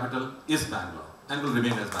fintech capital is Bangalore and will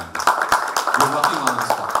remain as Bangalore. We're working on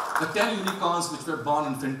this part. The 10 unicorns which were born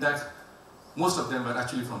in fintech, most of them were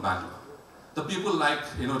actually from Bangalore. The people like,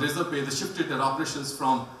 Razorpay, they shifted their operations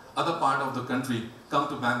from other part of the country, come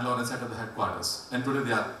to Bangalore and set up the headquarters. And today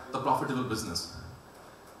they are the profitable business.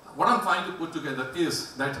 What I'm trying to put together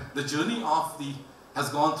is that the journey of the has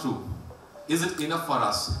gone through. Is it enough for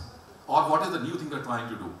us? Or what is the new thing we're trying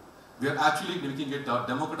to do? We are actually making it a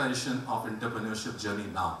democratization of entrepreneurship journey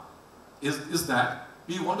now. Is that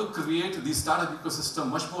we want to create the startup ecosystem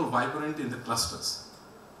much more vibrant in the clusters.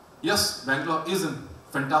 Yes, Bangalore is a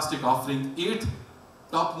fantastic offering, 8th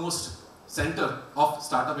topmost center of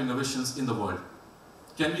startup innovations in the world.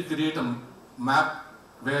 Can we create a map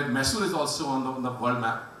where Mysore is also on the world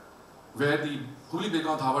map, where the Hubli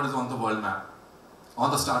Begaon Dhawad is on the world map,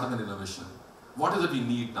 on the startup and innovation? What is it we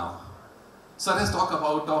need now? Sir has talked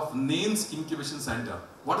about of NAINS Incubation Center.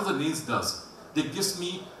 What does the NAINS does? It gives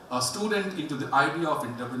me a student into the idea of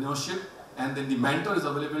entrepreneurship, and then the mentor is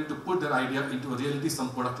available to put their idea into a reality, some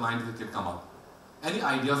product line that can come up. Any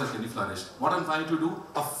ideas that can be flourished. What I'm trying to do,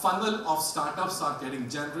 a funnel of startups are getting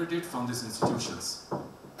generated from these institutions.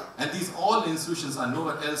 And these all institutions are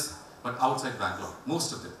nowhere else but outside Bangalore,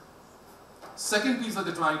 most of them. Second piece that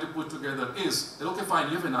they're trying to put together is, that, okay fine,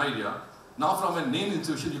 you have an idea. Now from a named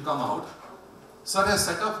institution you come out. Sir has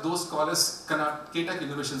set up those called as K-Tech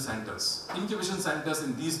Innovation Centers. Incubation centers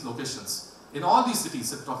in these locations. In all these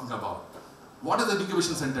cities they're talking about. What does the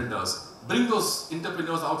incubation center does? Bring those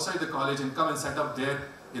entrepreneurs outside the college and come and set up their,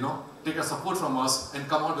 take a support from us and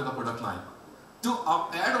come out with a product line. To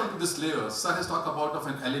add on to this layer, Sir has talked about of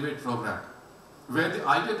an Elevate program, where the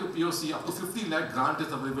idea to POC up to 50 lakh grant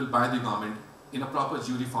is available by the government in a proper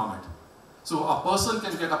jury format. So a person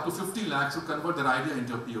can get up to 50 lakhs to convert their idea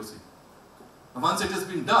into a POC. And once it has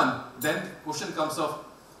been done, then the question comes of,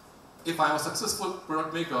 if I am a successful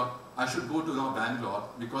product maker, I should go to now Bangalore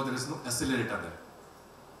because there is no accelerator there.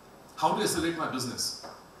 How to accelerate my business?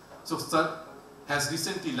 So Sir has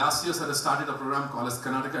recently, last year, Sir has started a program called as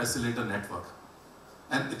Karnataka Accelerator Network.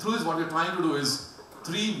 And through this, what we're trying to do is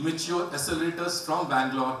 3 mature accelerators from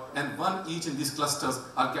Bangalore and 1 each in these clusters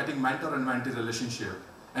are getting mentor and mentee relationship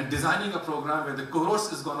and designing a program where the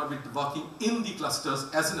cohorts is going to be working in the clusters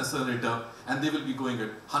as an accelerator, and they will be going at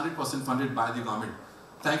 100% funded by the government.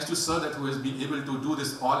 Thanks to Sir that who has been able to do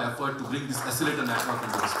this all effort to bring this accelerator network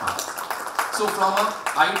into this part. So from an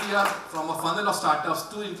idea, from a funnel of startups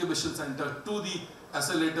to incubation center to the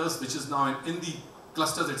accelerators, which is now in the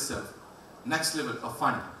clusters itself. Next level, a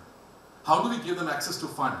fund. How do we give them access to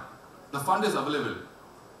fund? The fund is available.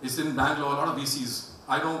 It's in Bangalore, a lot of VCs.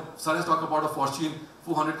 I know Sir has talked about a Fortune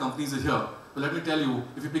 400 companies are here. But let me tell you,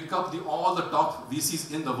 if you pick up all the top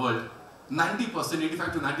VCs in the world, 90%,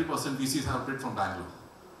 85 to 90% VCs have operated from Bangalore.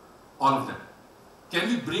 All of them. Can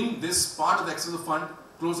we bring this part of the access of fund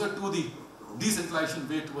closer to the decentralization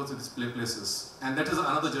way towards these places? And that is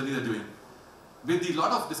another journey they're doing. With a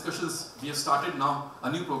lot of discussions, we have started now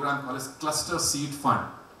a new program called as Cluster Seed Fund.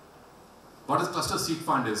 What is Cluster Seed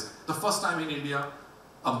Fund is? The first time in India,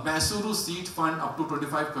 a Mysuru seed fund up to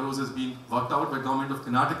 25 crores is being worked out by government of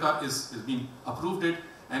Karnataka is being approved it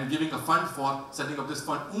and giving a fund for setting up this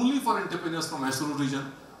fund only for entrepreneurs from Mysuru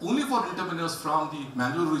region, only for entrepreneurs from the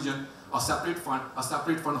Mangalore region, a separate fund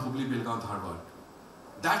Hubli Begaon Dhawad.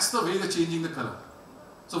 That's the way they're changing the color.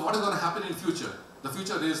 So what is going to happen in future? The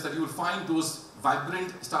future is that you will find those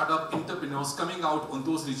vibrant startup entrepreneurs coming out on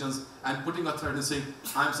those regions and putting a thread and saying,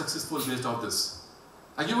 I am successful based off this.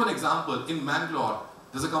 I give you an example. In Mangalore,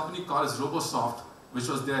 there's a company called as RoboSoft, which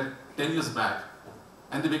was there 10 years back,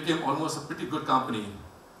 and they became almost a pretty good company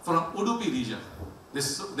from Udupi region.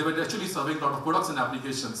 They were actually serving a lot of products and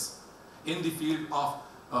applications in the field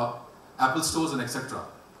of Apple stores and etc.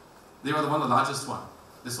 They were one of the largest one.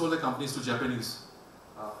 They sold their companies to Japanese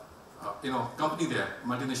company there,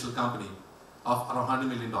 multinational company of around $100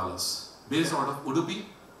 million, based out of Udupi,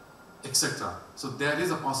 etc. So there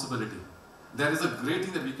is a possibility. There is a great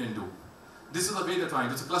thing that we can do. This is the way they're trying.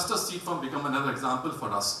 This cluster seed fund become another example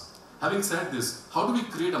for us. Having said this, how do we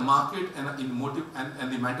create a market and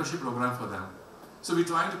the mentorship program for them? So we're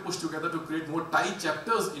trying to push together to create more TIE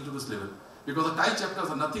chapters into this level. Because the TIE chapters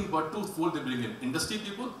are nothing but twofold they bring in, industry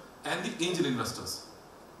people and the angel investors.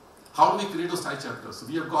 How do we create those TIE chapters? So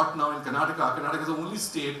we have got now in Karnataka. Karnataka is the only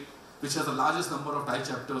state which has the largest number of TIE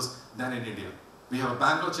chapters than in India. We have a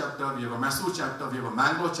Bangalore chapter, we have a Mysore chapter, we have a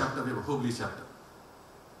Mangalore chapter, we have a Hubli chapter.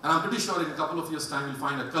 And I'm pretty sure in a couple of years' time, we'll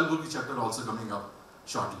find a Kalburgi chapter also coming up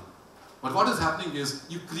shortly. But what is happening is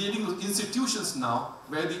you're creating those institutions now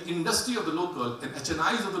where the industry of the local and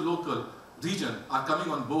HNIs of the local region are coming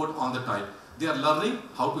on board on the tide. They are learning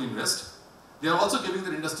how to invest. They are also giving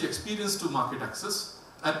their industry experience to market access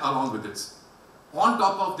and along with it. On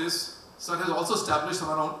top of this, SIR has also established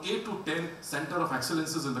around 8 to 10 center of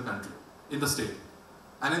excellences in the country, in the state.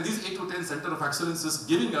 And in these 8 to 10 center of excellences,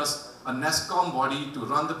 giving us a NESCOM body to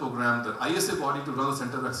run the program, the ISA body to run the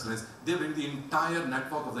center of excellence, they bring the entire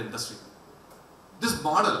network of the industry. This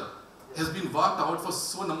model has been worked out for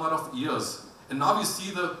so number of years, and now we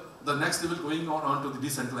see the next level going on to the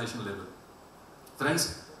decentralization level.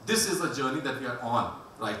 Friends, this is the journey that we are on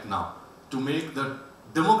right now to make the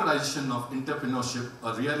democratization of entrepreneurship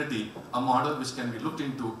a reality, a model which can be looked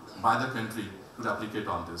into by the country to replicate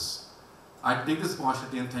on this. I take this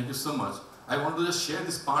opportunity and thank you so much. I want to just share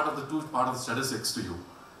this part of the statistics to you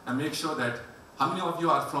and make sure that how many of you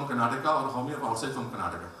are from Karnataka or how many are outside from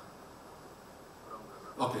Karnataka?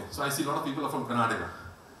 Okay, so I see a lot of people are from Karnataka.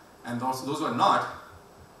 And also those who are not,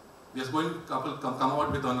 we are going to come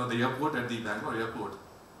out with on the airport at the Bangalore airport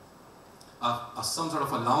some sort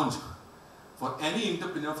of a lounge for any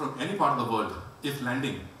entrepreneur from any part of the world. If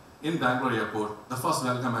landing in Bangalore airport, the first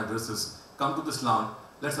welcome address is come to this lounge,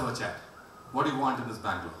 let's have a chat. What do you want in this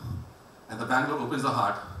Bangalore? And the Bangalore opens the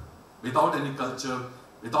heart without any culture,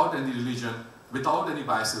 without any religion, without any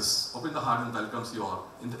biases. Open the heart and welcomes you all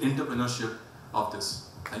in the entrepreneurship of this.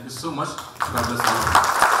 Thank you so much. God bless you.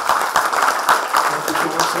 Thank you so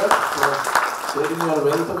much, sir, for sharing your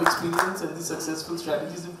wealth of experience and the successful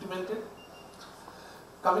strategies implemented.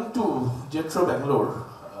 Coming to JETRO Bangalore,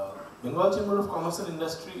 Bengal Chamber of Commerce and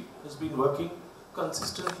Industry has been working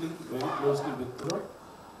consistently, very closely with JETRO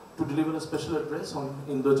to deliver a special address on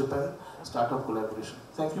Indo-Japan startup collaboration.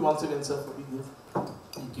 Thank you once again, sir, for being here.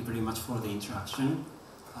 Thank you very much for the introduction.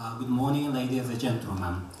 Good morning, ladies and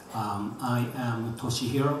gentlemen. I am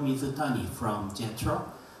Toshihiro Mizutani from JETRO.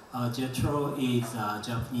 JETRO is a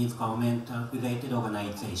Japanese government-related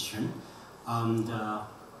organization.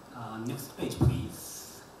 Next page, please.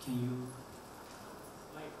 Can you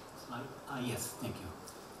slide? Yes, thank you.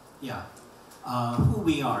 Yeah. Who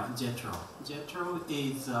we are, JETRO. JETRO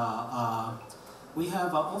is, we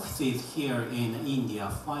have offices here in India,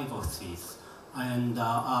 5 offices. And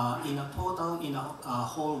in a total, in a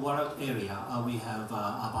whole world area, we have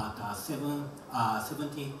about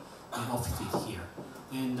 70 offices here.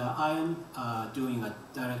 And I am doing a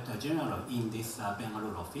Director General in this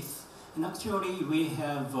Bangalore office. And actually, we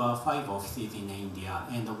have 5 offices in India,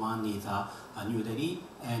 and one is New Delhi,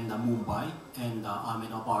 and Mumbai, and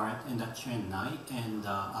Ahmedabad, and Chennai, and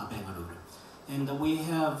Bangalore. And we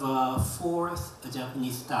have 4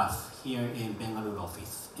 Japanese staff here in Bangalore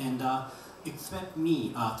office. And except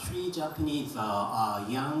me, 3 Japanese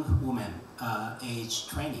young women, age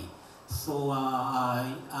 20. So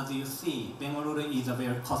as you see, Bangalore is a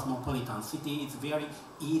very cosmopolitan city. It's very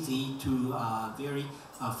easy to, very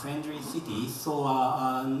friendly city. So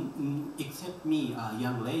except me, a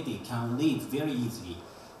young lady can live very easily.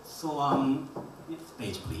 So next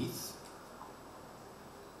page, please.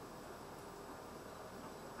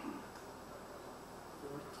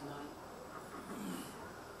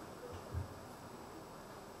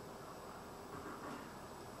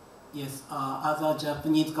 Yes, as a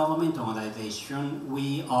Japanese government organization,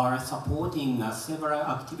 we are supporting several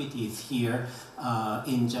activities here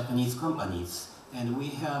in Japanese companies. And we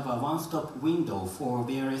have a one-stop window for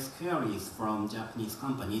various queries from Japanese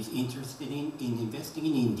companies interested in investing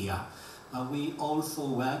in India. We also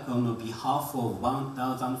work on behalf of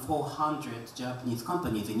 1,400 Japanese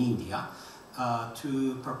companies in India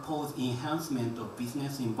to propose enhancement of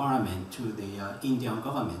business environment to the Indian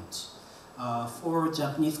government. For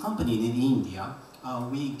Japanese companies in India,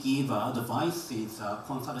 we give advices,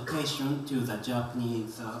 consultation to the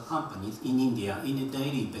Japanese companies in India on a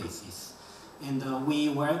daily basis. And we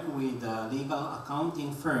work with legal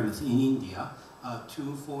accounting firms in India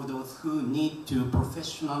for those who need to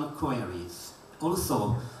professional queries.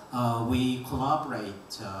 Also, we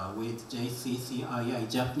collaborate with JCCII,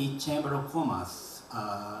 Japanese Chamber of Commerce,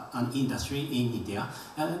 and industry in India.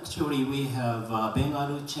 And actually, we have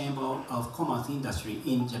Bengaluru Chamber of Commerce Industry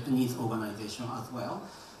in Japanese organization as well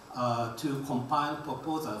to compile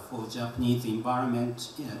proposal for Japanese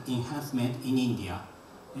environment enhancement in India.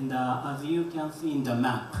 And as you can see in the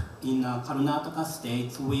map, in Karnataka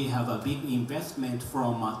state, we have a big investment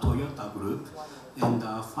from Toyota Group and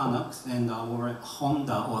Fanuc and our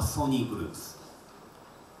Honda or Sony groups.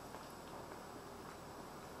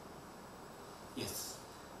 Yes.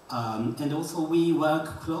 And also we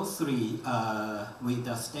work closely with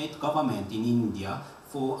the state government in India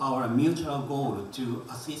for our mutual goal to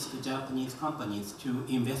assist Japanese companies to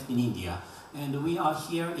invest in India. And we are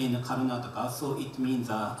here in Karnataka, so it means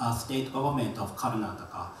a state government of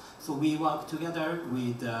Karnataka. So we work together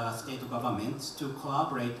with state governments to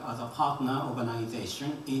collaborate as a partner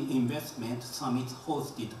organization in investment summits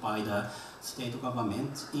hosted by the state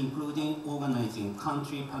government, including organizing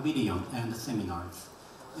country pavilion and seminars.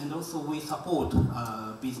 And also we support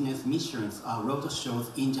business missions,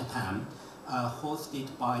 roadshows in Japan, hosted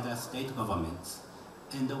by the state governments.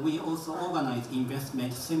 And we also organize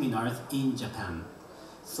investment seminars in Japan.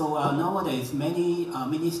 So nowadays, many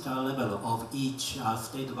minister level of each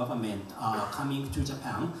state government are coming to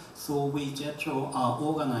Japan. So we JETRO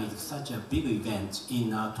organize such a big event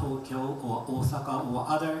in Tokyo or Osaka or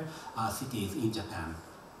other cities in Japan.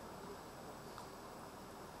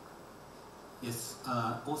 Yes,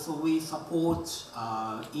 also we support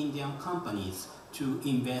Indian companies to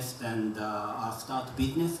invest and start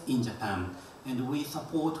business in Japan. And we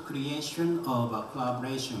support creation of a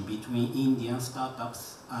collaboration between Indian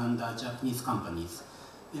startups and Japanese companies.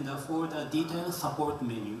 And for the detailed support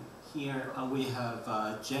menu, here we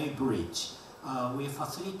have J-Bridge. We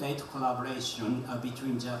facilitate collaboration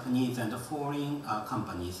between Japanese and foreign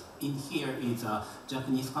companies. In here is a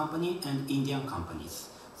Japanese company and Indian companies.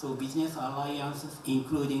 So business alliances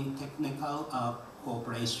including technical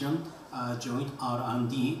cooperation, joint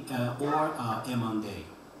R&D or M&A.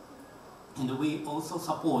 And we also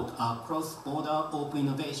support cross-border open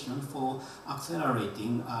innovation for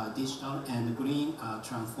accelerating digital and green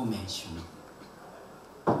transformation.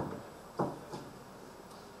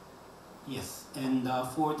 Yes, and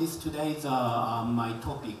for this today's my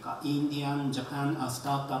topic, Indian-Japan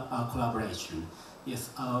startup collaboration.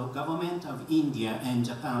 Yes, government of India and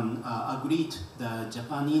Japan agreed the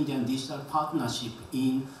Japan-Indian digital partnership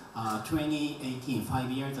in 2018,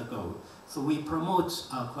 5 years ago. So we promote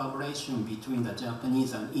collaboration between the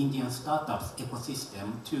Japanese and Indian startups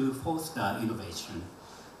ecosystem to foster innovation.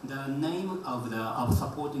 The name of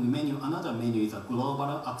supporting menu, another menu is a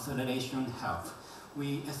Global Acceleration Hub.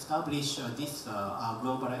 We established this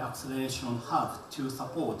Global Acceleration Hub to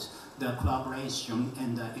support the collaboration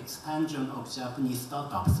and the expansion of Japanese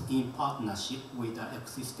startups in partnership with the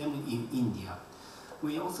ecosystem in India.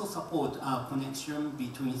 We also support a connection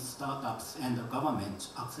between startups and the government,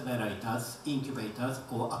 accelerators, incubators,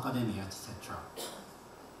 or academia, etc.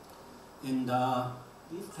 And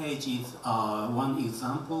this page is one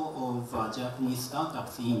example of Japanese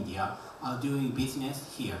startups in India doing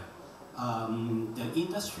business here. The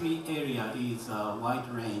industry area is a wide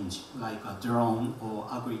range, like a drone or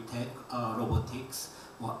agri-tech, robotics,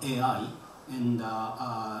 or AI, and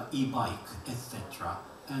e-bike, etc.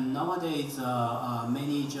 And nowadays,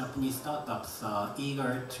 many Japanese startups are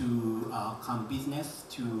eager to come business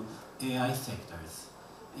to AI sectors.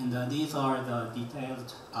 And these are the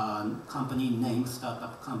detailed company name,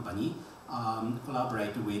 startup company,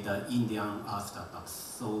 collaborate with Indian startups.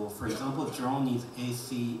 So for example, drone is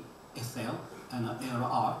ACSL and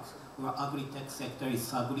AirArc, where agri-tech sector is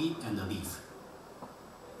Sagri and Leaf.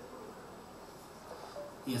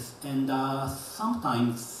 Yes, and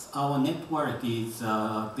sometimes our network is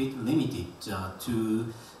a bit limited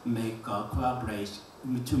to make a collaboration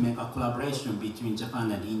between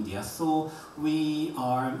Japan and India. So we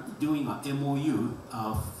are doing a MOU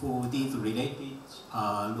for these related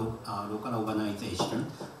local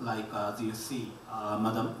organizations, like you see,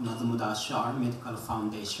 Nazmuda Shah Medical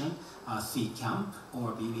Foundation, C-Camp,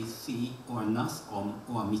 or BBC, or NASCOM,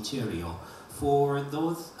 or Micherio. For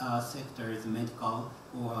those sectors, medical,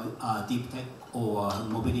 or deep tech, or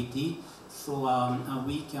mobility, so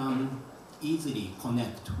we can easily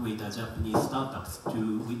connect with the Japanese startups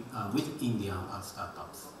with Indian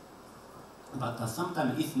startups. But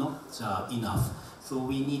sometimes it's not enough, so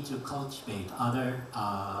we need to cultivate other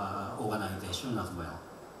organizations as well.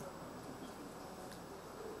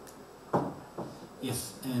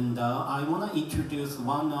 Yes, and I want to introduce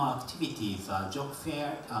one activities, job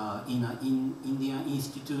fair in Indian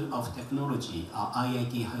Institute of Technology,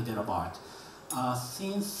 IIT Hyderabad.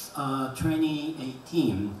 Since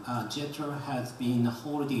 2018, JETRO has been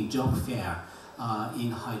holding job fair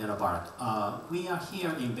in Hyderabad. We are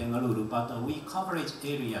here in Bengaluru, but we coverage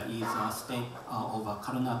area is state of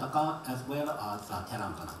Karnataka as well as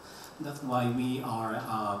Telangana. That's why we are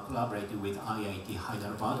collaborating with IIT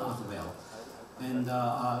Hyderabad as well. And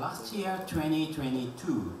last year,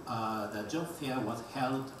 2022, the job fair was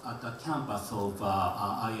held at the campus of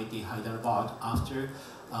IIT Hyderabad after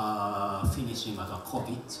finishing the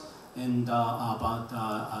COVID. And about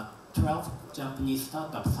 12 Japanese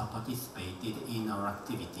startups have participated in our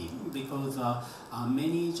activity because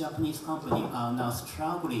many Japanese companies are now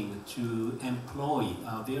struggling to employ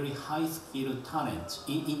very high-skilled talent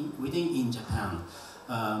within Japan.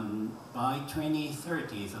 By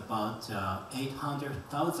 2030, about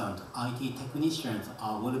 800,000 IT technicians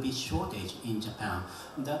will be shortage in Japan.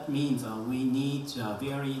 That means we need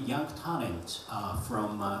very young talent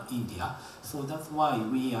from India. So that's why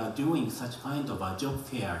we are doing such kind of a job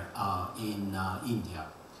fair in India.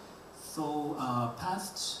 So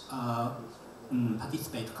past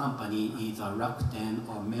participate company is Rakuten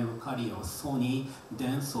or Mercari or Sony,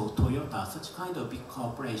 Denso, Toyota. Such kind of big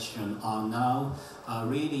corporation are now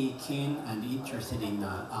really keen and interested in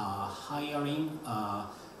hiring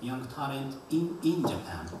young talent in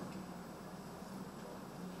Japan.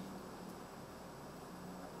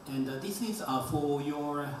 And this is for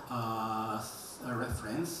your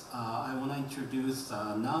reference. I want to introduce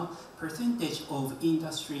now percentage of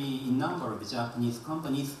industry in number of Japanese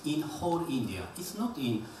companies in whole India. It's not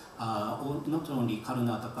in not only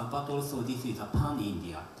Karnataka, but also this is a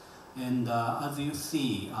pan-India. And as you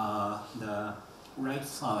see, the right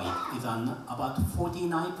side is about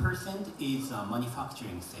 49% is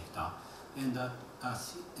manufacturing sector, and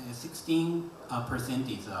 16%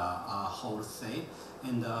 is wholesale,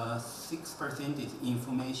 and 6% is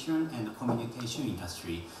information and communication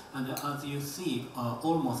industry. And as you see,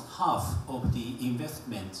 almost half of the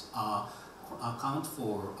investment account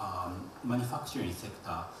for manufacturing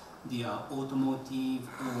sector. The automotive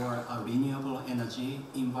or renewable energy,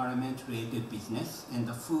 environment-related business, and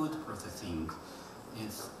the food processing.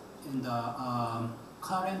 Yes. And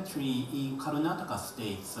currently in Karnataka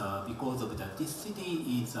states, because of that, this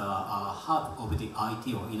city is a hub of the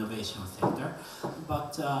IT or innovation sector.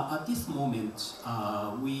 But at this moment,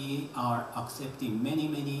 we are accepting many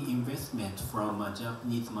investment from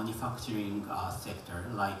Japanese manufacturing sector,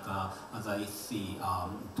 like as I see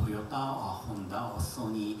Toyota or Honda or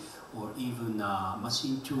Sony, or even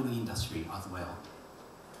machine tool industry as well.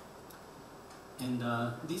 And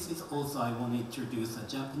this is also, I want to introduce a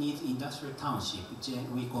Japanese industrial township,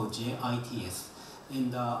 we call JITS.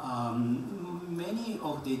 And many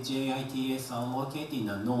of the JITS are located in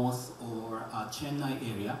the north or Chennai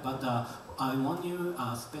area, but I want to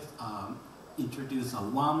introduce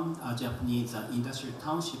one Japanese industrial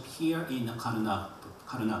township here in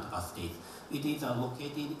Karnataka state. It is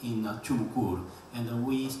located in Tumakuru, and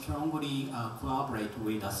we strongly collaborate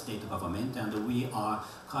with the state government, and we are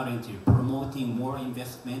currently promoting more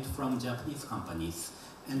investment from Japanese companies.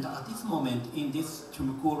 And at this moment, in this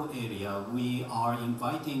Tumakuru area, we are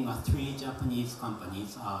inviting 3 Japanese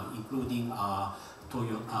companies, including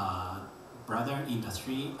Toyota Brother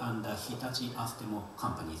Industry and Hitachi Astemo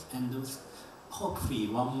companies. And hopefully,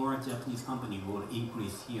 one more Japanese company will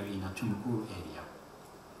increase here in the Tumakuru area.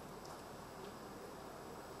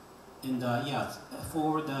 And yes,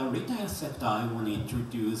 for the retail sector, I want to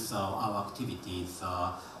introduce our activities.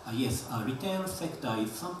 Yes, retail sector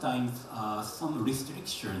is sometimes some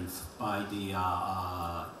restrictions by the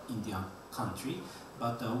Indian country,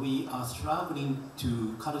 but we are struggling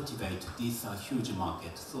to cultivate this huge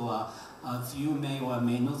market. So as you may or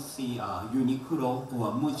may not see, Uniqlo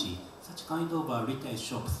or Muji, such kind of retail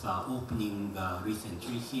shops are opening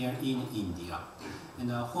recently here in India. And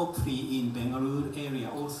hopefully in Bengaluru area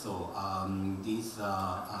also, these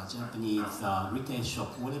Japanese retail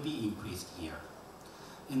shop will be increased here.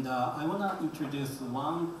 And I want to introduce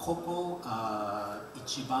one Koko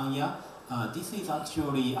Ichibanya. This is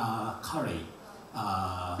actually a curry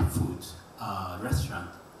food restaurant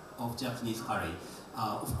of Japanese curry.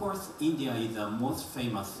 Of course, India is the most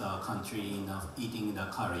famous country in eating the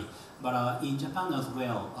curry, but in Japan as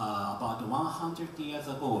well, about 100 years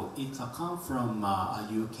ago, it's come from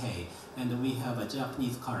UK, and we have a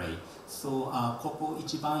Japanese curry. So Koko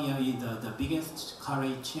Ichibanya is the biggest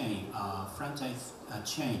curry chain, franchise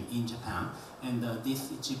chain in Japan, and this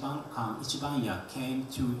Ichibanya came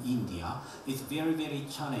to India. It's very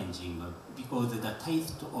challenging because the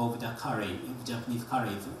taste of the curry, Japanese curry,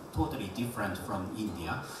 is totally different from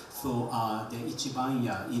India. So the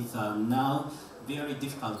Ichibanya is now very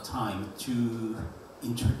difficult time to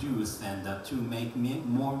introduce and to make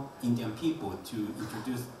more Indian people to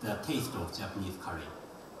introduce the taste of Japanese curry.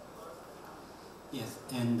 Yes,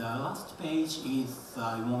 and the last page is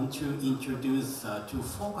I want to introduce to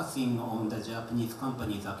focusing on the Japanese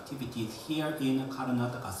companies' activities here in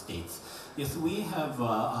Karnataka states. Yes, we have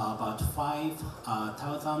about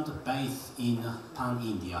 5,000 base in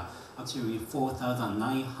pan-India. Actually,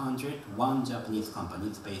 4,901 Japanese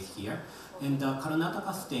companies based here. And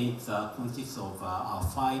Karnataka state consists of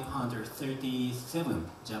 537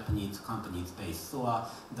 Japanese companies based. So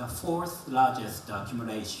the fourth largest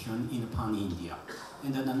accumulation in pan-India.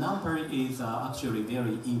 And the number is actually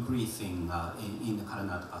very increasing in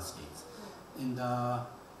Karnataka state. And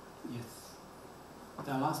yes,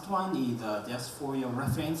 the last one is just for your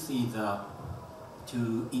reference is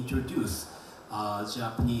to introduce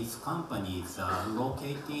Japanese companies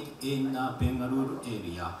located in Bengaluru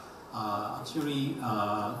area. Actually,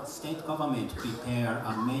 state government prepare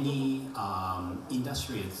many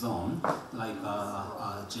industrial zones like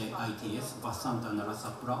JITS, Vasanta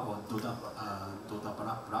Narasapura or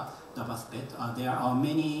Dodaparapura, Davaspet. There are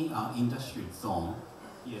many industrial zones.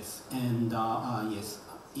 Yes, and yes,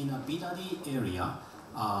 in a Bidadi area,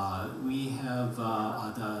 we have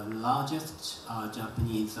the largest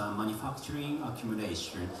Japanese manufacturing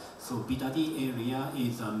accumulation. So Bidadi area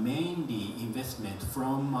is mainly investment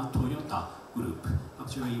from Toyota Group.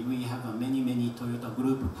 Actually, we have many Toyota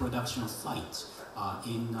Group production sites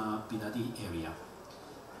in Bidadi area.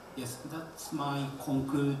 Yes, that's my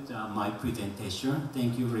conclude my presentation.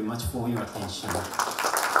 Thank you very much for your attention.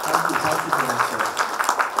 Thank you very much, sir.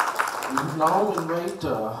 We will now invite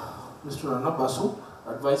Mr. Anna Basu,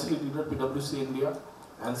 Advisory Leader, PwC India,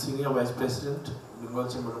 and Senior Vice President, Bengal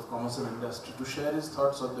Chamber of Commerce and Industry, to share his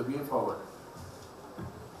thoughts on the way forward.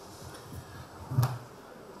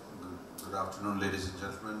 Good afternoon, ladies and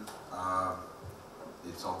gentlemen.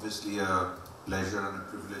 It's obviously a pleasure and a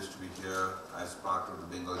privilege to be here as part of the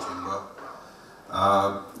Bengal Chamber.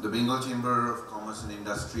 The Bengal Chamber of Commerce and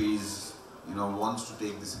Industries, wants to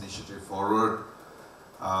take this initiative forward.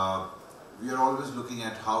 We are always looking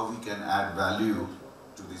at how we can add value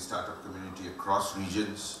to the startup community across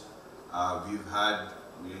regions. We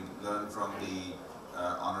learned from the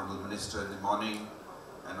Honorable Minister in the morning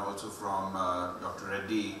and also from Dr.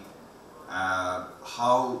 Reddy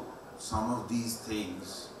how some of these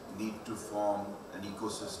things need to form an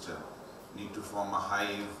ecosystem, need to form a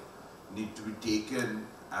hive, need to be taken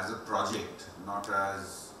as a project, not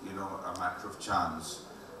as a matter of chance.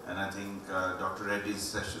 And I think Dr. Reddy's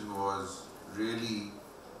session was really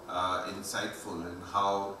insightful in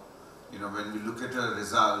how, when we look at a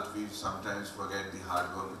result, we sometimes forget the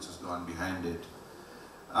hard work which has gone behind it.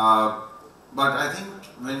 But I think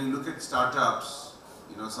when you look at startups,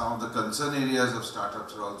 some of the concern areas of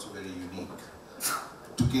startups are also very unique.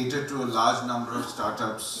 To cater to a large number of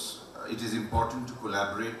startups, it is important to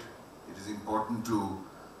collaborate. It is important to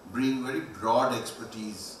bring very broad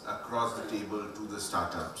expertise across the table to the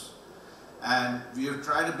startups. And we have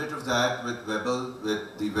tried a bit of that with Webel,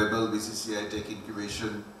 with the Webel BCCI Tech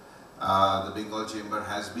Incubation. The Bengal Chamber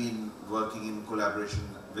has been working in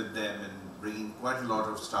collaboration with them and bringing quite a lot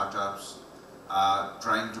of startups,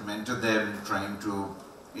 trying to mentor them, trying to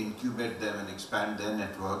incubate them and expand their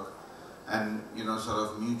network, and sort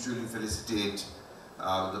of mutually felicitate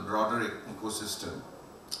the broader ecosystem.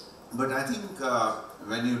 But I think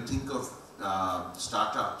when you think of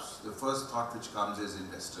startups, the first thought which comes is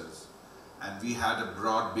investors. And we had a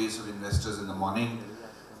broad base of investors in the morning.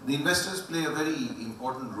 The investors play a very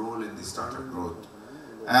important role in the startup growth.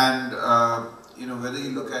 And whether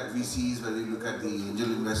you look at VCs, whether you look at the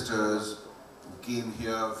angel investors who came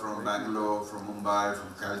here from Bangalore, from Mumbai,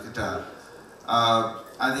 from Calcutta,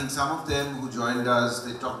 I think some of them who joined us,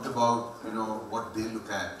 they talked about what they look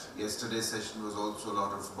at. Yesterday's session was also a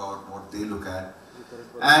lot about what they look at.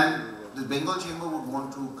 And the Bengal Chamber would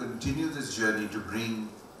want to continue this journey to bring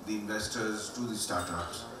the investors to the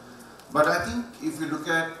startups. But I think if you look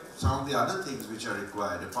at some of the other things which are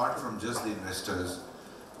required, apart from just the investors,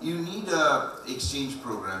 you need an exchange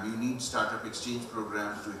program. You need startup exchange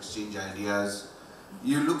programs to exchange ideas.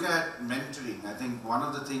 You look at mentoring. I think one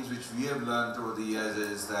of the things which we have learned over the years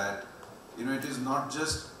is that it is not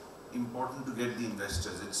just important to get the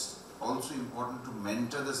investors. It's also important to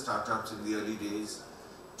mentor the startups in the early days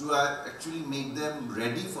to actually make them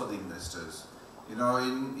ready for the investors. In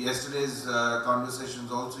yesterday's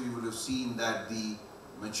conversations also you would have seen that the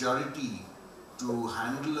maturity to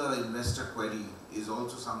handle an investor query is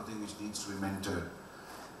also something which needs to be mentored.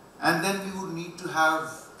 And then we would need to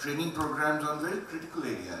have training programs on very critical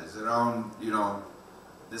areas around,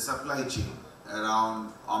 the supply chain,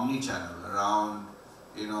 around omni-channel, around,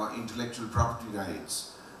 intellectual property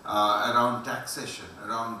rights, around taxation,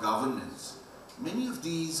 around governance. Many of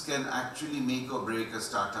these can actually make or break a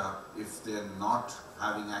startup if they're not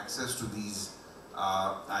having access to these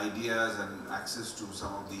ideas and access to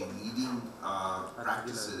some of the leading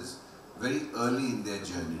practices very early in their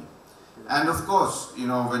journey. And of course, you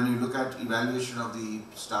know, when you look at evaluation of the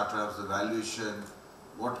startups, the valuation,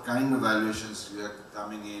 what kind of valuations are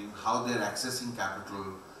coming in, how they're accessing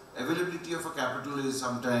capital. Availability of a capital is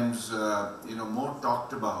sometimes, you know, more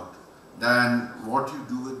talked about than what you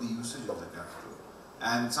do with the usage of the capital.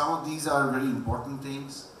 And some of these are very important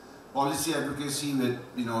things. Policy advocacy with,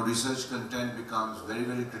 you know, research content becomes very,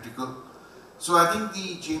 very critical. So I think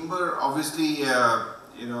the chamber obviously,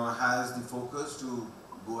 you know, has the focus to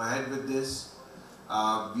go ahead with this.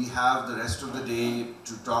 We have the rest of the day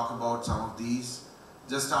to talk about some of these.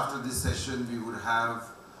 Just after this session, we would have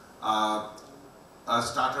a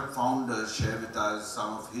startup founder share with us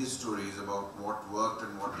some of his stories about what worked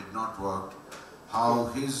and what did not work, how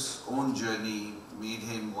his own journey made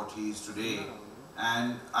him what he is today.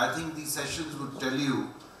 And I think these sessions would tell you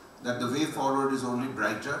that the way forward is only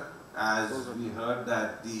brighter, as we heard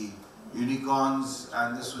that the unicorns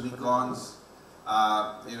and the unicorns,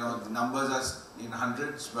 you know, the numbers are in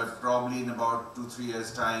hundreds, but probably in about 2-3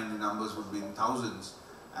 years' time, the numbers would be in thousands.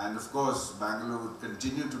 And of course, Bangalore would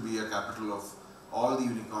continue to be a capital of all the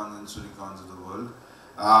unicorns and unicorns of the world.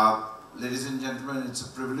 Ladies and gentlemen, it's a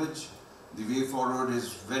privilege. The way forward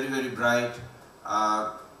is very, very bright.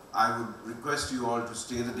 I would request you all to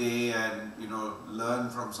stay the day and, you know, learn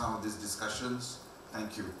from some of these discussions.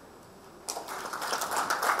 Thank you.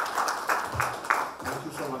 Thank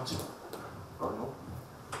you so much, Arno.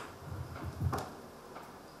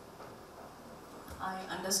 I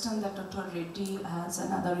understand that Dr. Reddy has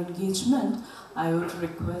another engagement. I would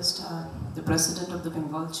request the President of the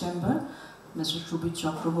Bengal Chamber, Mr. Shubhit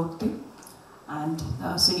Chakraborty, and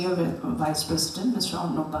the Senior Vice President, Mr.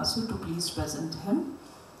 Arnab Basu, to please present him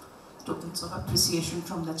tokens of appreciation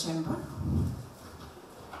from the Chamber.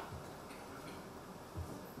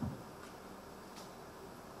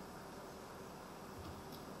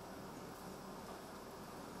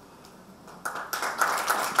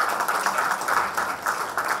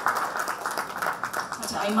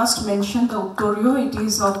 I must mention the Uttorio, it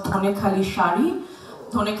is of Dhonekhali Shari.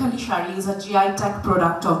 Dhonekhali Shari is a GI tag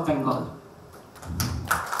product of Bengal.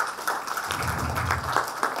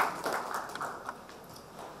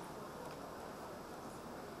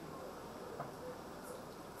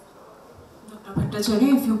 Dr.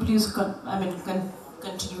 Bhattacharya, if you please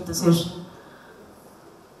continue the session.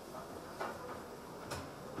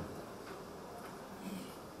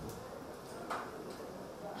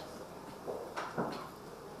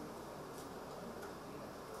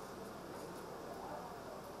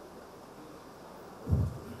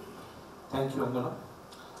 Thank you, Angana.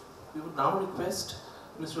 We would now request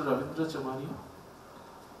Mr. Ravindra Chamani,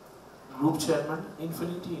 Group Chairman,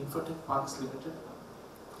 Infinity Infotech Parks Limited,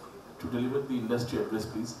 to deliver the industry address,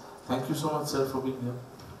 please. Thank you so much, sir, for being here.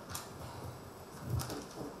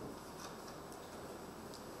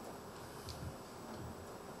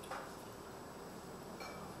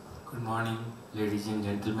 Good morning, ladies and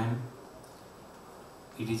gentlemen.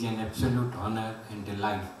 It is an absolute honor and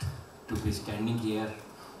delight to be standing here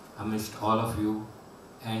amidst all of you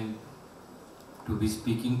and to be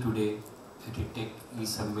speaking today at a Tech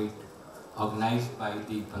E-Summit organized by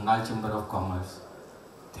the Bengal Chamber of Commerce.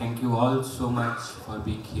 Thank you all so much for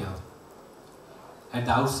being here. At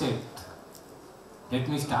the outset, let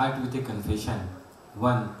me start with a confession.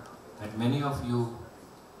 One, that many of you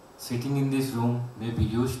sitting in this room may be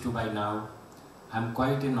used to by now. I am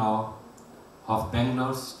quite in awe of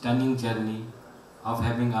Bangalore's stunning journey of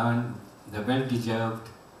having earned the well-deserved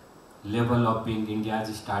label of being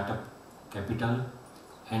India's startup capital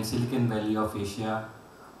and Silicon Valley of Asia,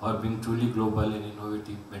 or being truly global and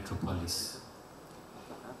innovative metropolis.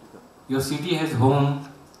 Your city has home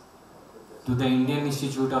to the Indian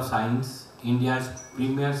Institute of Science, India's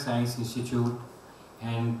premier science institute,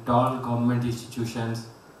 and tall government institutions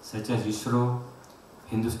such as ISRO,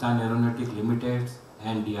 Hindustan Aeronautic Limited,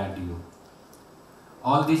 and DRDO.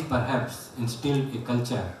 All these perhaps instilled a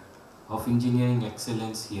culture of engineering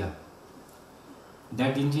excellence here.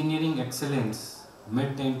 That engineering excellence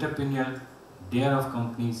met the entrepreneurial dare of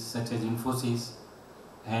companies such as Infosys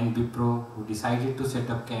and Wipro, who decided to set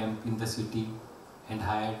up camp in the city and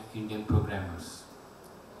hired Indian programmers.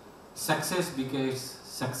 Success begets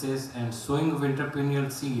success, and sowing of entrepreneurial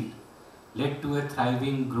seed led to a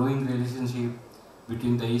thriving, growing relationship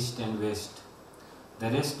between the East and West. The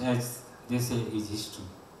rest, as they say, is history.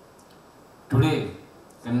 Today,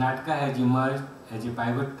 Karnataka has emerged as a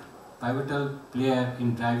pivotal player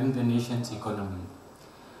in driving the nation's economy.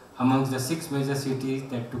 Amongst the 6 major cities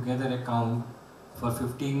that together account for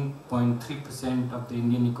 15.3% of the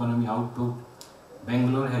Indian economy output,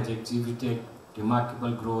 Bangalore has exhibited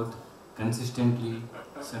remarkable growth consistently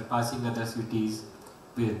surpassing other cities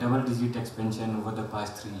with double-digit expansion over the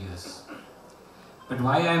past 3 years. But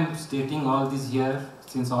why I am stating all this here,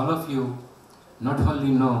 since all of you not only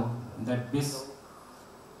know this,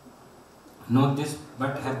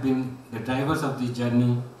 but have been the drivers of this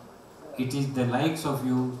journey, it is the likes of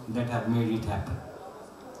you that have made it happen.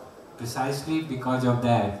 Precisely because of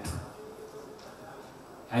that,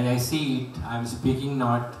 as I see it, I am speaking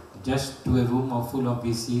not just to a room full of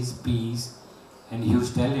VCs, PEs and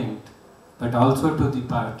huge talent, but also to the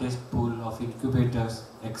largest pool of incubators,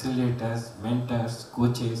 accelerators, mentors,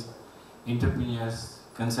 coaches, entrepreneurs,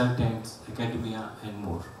 consultants, academia and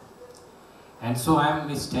more. And so I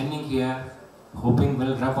am standing here hoping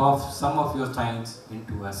we'll rub off some of your signs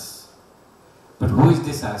into us. But who is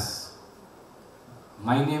this us?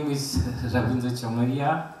 My name is Ravindra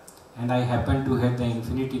Chamaria and I happen to head the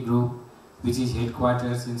Infinity Group, which is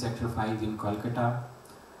headquarters in Sector 5 in Kolkata.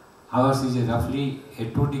 Ours is roughly a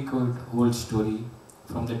 2-decade-old story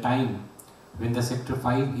from the time when the Sector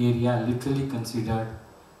 5 area literally considered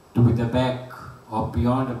to be the back or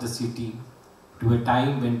beyond of the city, to a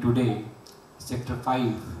time when today Sector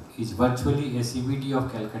 5 is virtually a CBD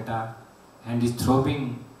of Calcutta and is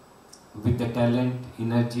throbbing with the talent,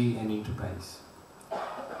 energy and enterprise.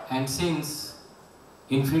 And since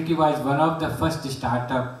Infinity was one of the first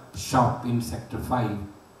startup shop in Sector 5,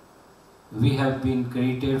 we have been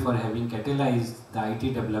credited for having catalyzed the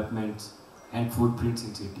IT developments and footprints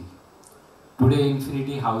in city. Today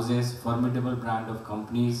Infinity houses formidable brand of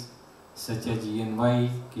companies such as ENY,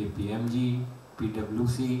 KPMG,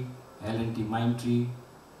 PwC, L&T Mindtree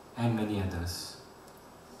and many others.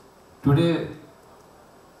 Today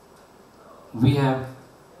we have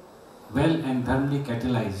well and firmly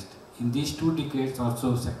catalyzed. In these 2 decades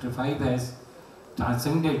also, Sector 5 has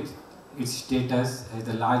transcended its status as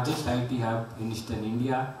the largest IT hub in Eastern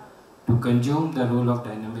India to consume the role of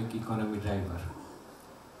dynamic economy driver.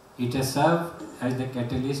 It has served as the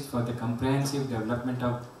catalyst for the comprehensive development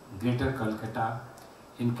of Greater Kolkata,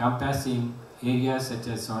 encompassing areas such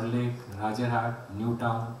as Salt Lake, Rajarhat,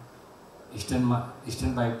 Newtown,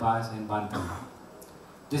 Eastern Bypass and Bantamma.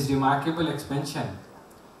 This remarkable expansion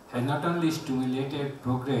has not only stimulated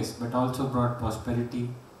progress but also brought prosperity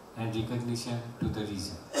and recognition to the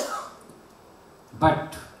region.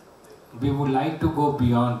 But we would like to go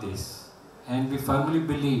beyond this, and we firmly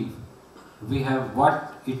believe we have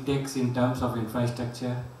what it takes in terms of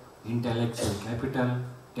infrastructure, intellectual capital,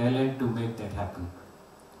 talent to make that happen.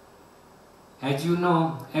 As you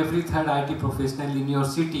know, every third IT professional in your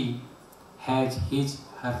city has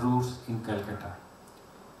her roots in Calcutta.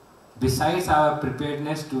 Besides our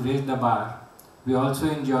preparedness to raise the bar, we also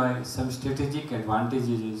enjoy some strategic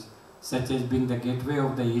advantages such as being the gateway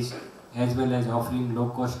of the East, as well as offering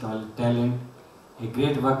low-cost talent, a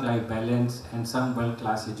great work-life balance and some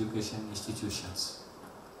world-class education institutions.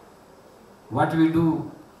 What we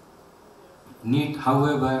do need,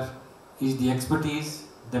 however, is the expertise,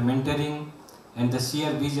 the mentoring and the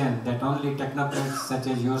sheer vision that only technocrats such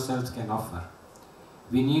as yourselves can offer.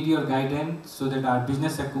 We need your guidance so that our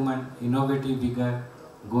business acumen, innovative vigor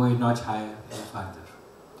go a notch higher and further.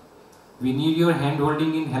 We need your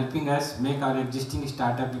hand-holding in helping us make our existing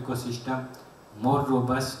startup ecosystem more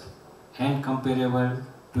robust and comparable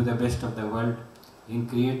to the best of the world in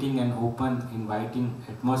creating an open, inviting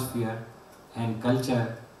atmosphere and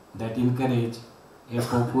culture that encourage a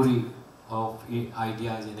potpourri of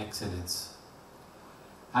ideas and excellence.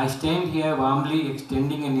 I stand here warmly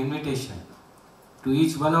extending an invitation to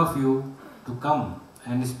each one of you to come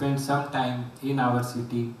and spend some time in our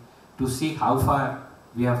city to see how far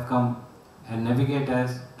we have come and navigate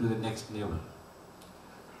us to the next level.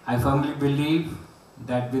 I firmly believe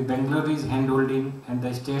that with Bangalore's handholding and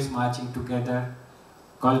the states marching together,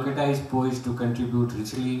 Kolkata is poised to contribute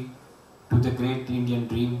richly to the great Indian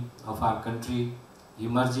dream of our country,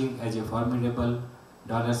 emerging as a formidable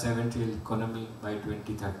 $7 trillion economy by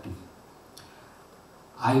 2030.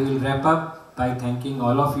 I will wrap up by thanking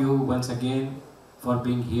all of you once again for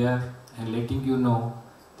being here and letting you know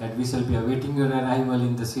that we shall be awaiting your arrival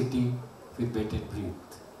in the city with bated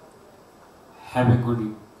breath. Have a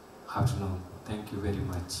good afternoon. Thank you very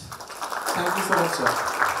much. Thank you so much, sir.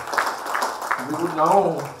 We would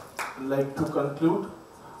now like to conclude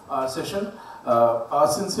our session. Our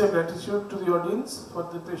sincere gratitude to the audience for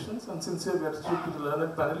their patience and sincere gratitude to the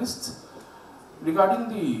learned panelists. Regarding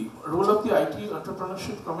the role of the IT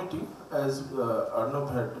Entrepreneurship Committee, as Arnab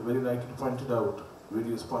had very rightly pointed out,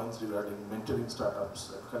 various points regarding mentoring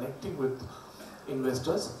startups and connecting with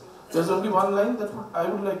investors. There's only one line that I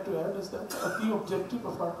would like to add, is that a key objective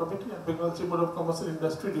of our committee at Bengal Chamber of Commerce and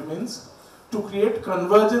Industry remains to create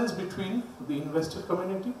convergence between the investor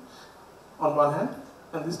community on one hand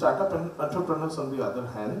and the startup and entrepreneurs on the other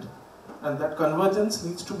hand. And that convergence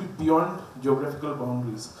needs to be beyond geographical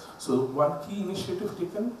boundaries. So one key initiative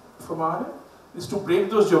taken from our end is to break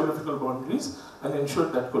those geographical boundaries and ensure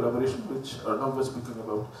that collaboration which Arnav was speaking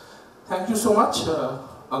about. Thank you so much.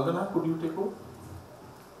 Angana, could you take over?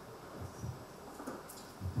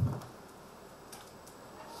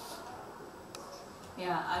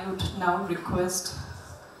 Yeah, I would now request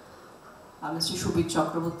Mr. Shubhit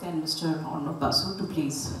Chakraborty and Mr. Arnav Basu to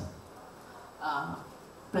please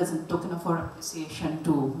present token of our appreciation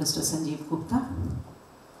to Mr. Sanjeev Gupta.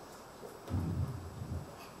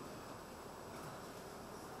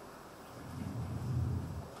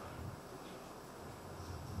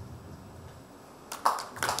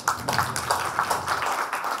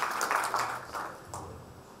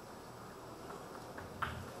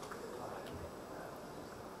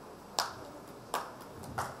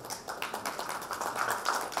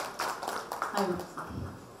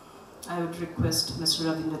 I would request Mr.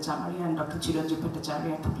 Ravindra Chamaria and Dr. Chiranjeev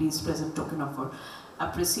Bhattacharya to please present token of our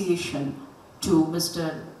appreciation to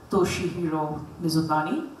Mr. Toshihiro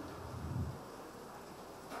Mizutani.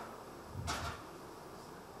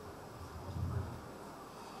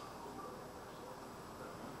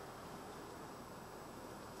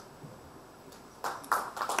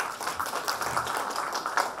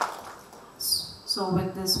 So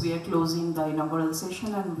with this, we are closing the inaugural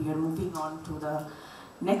session and we are moving on to the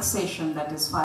next session, that is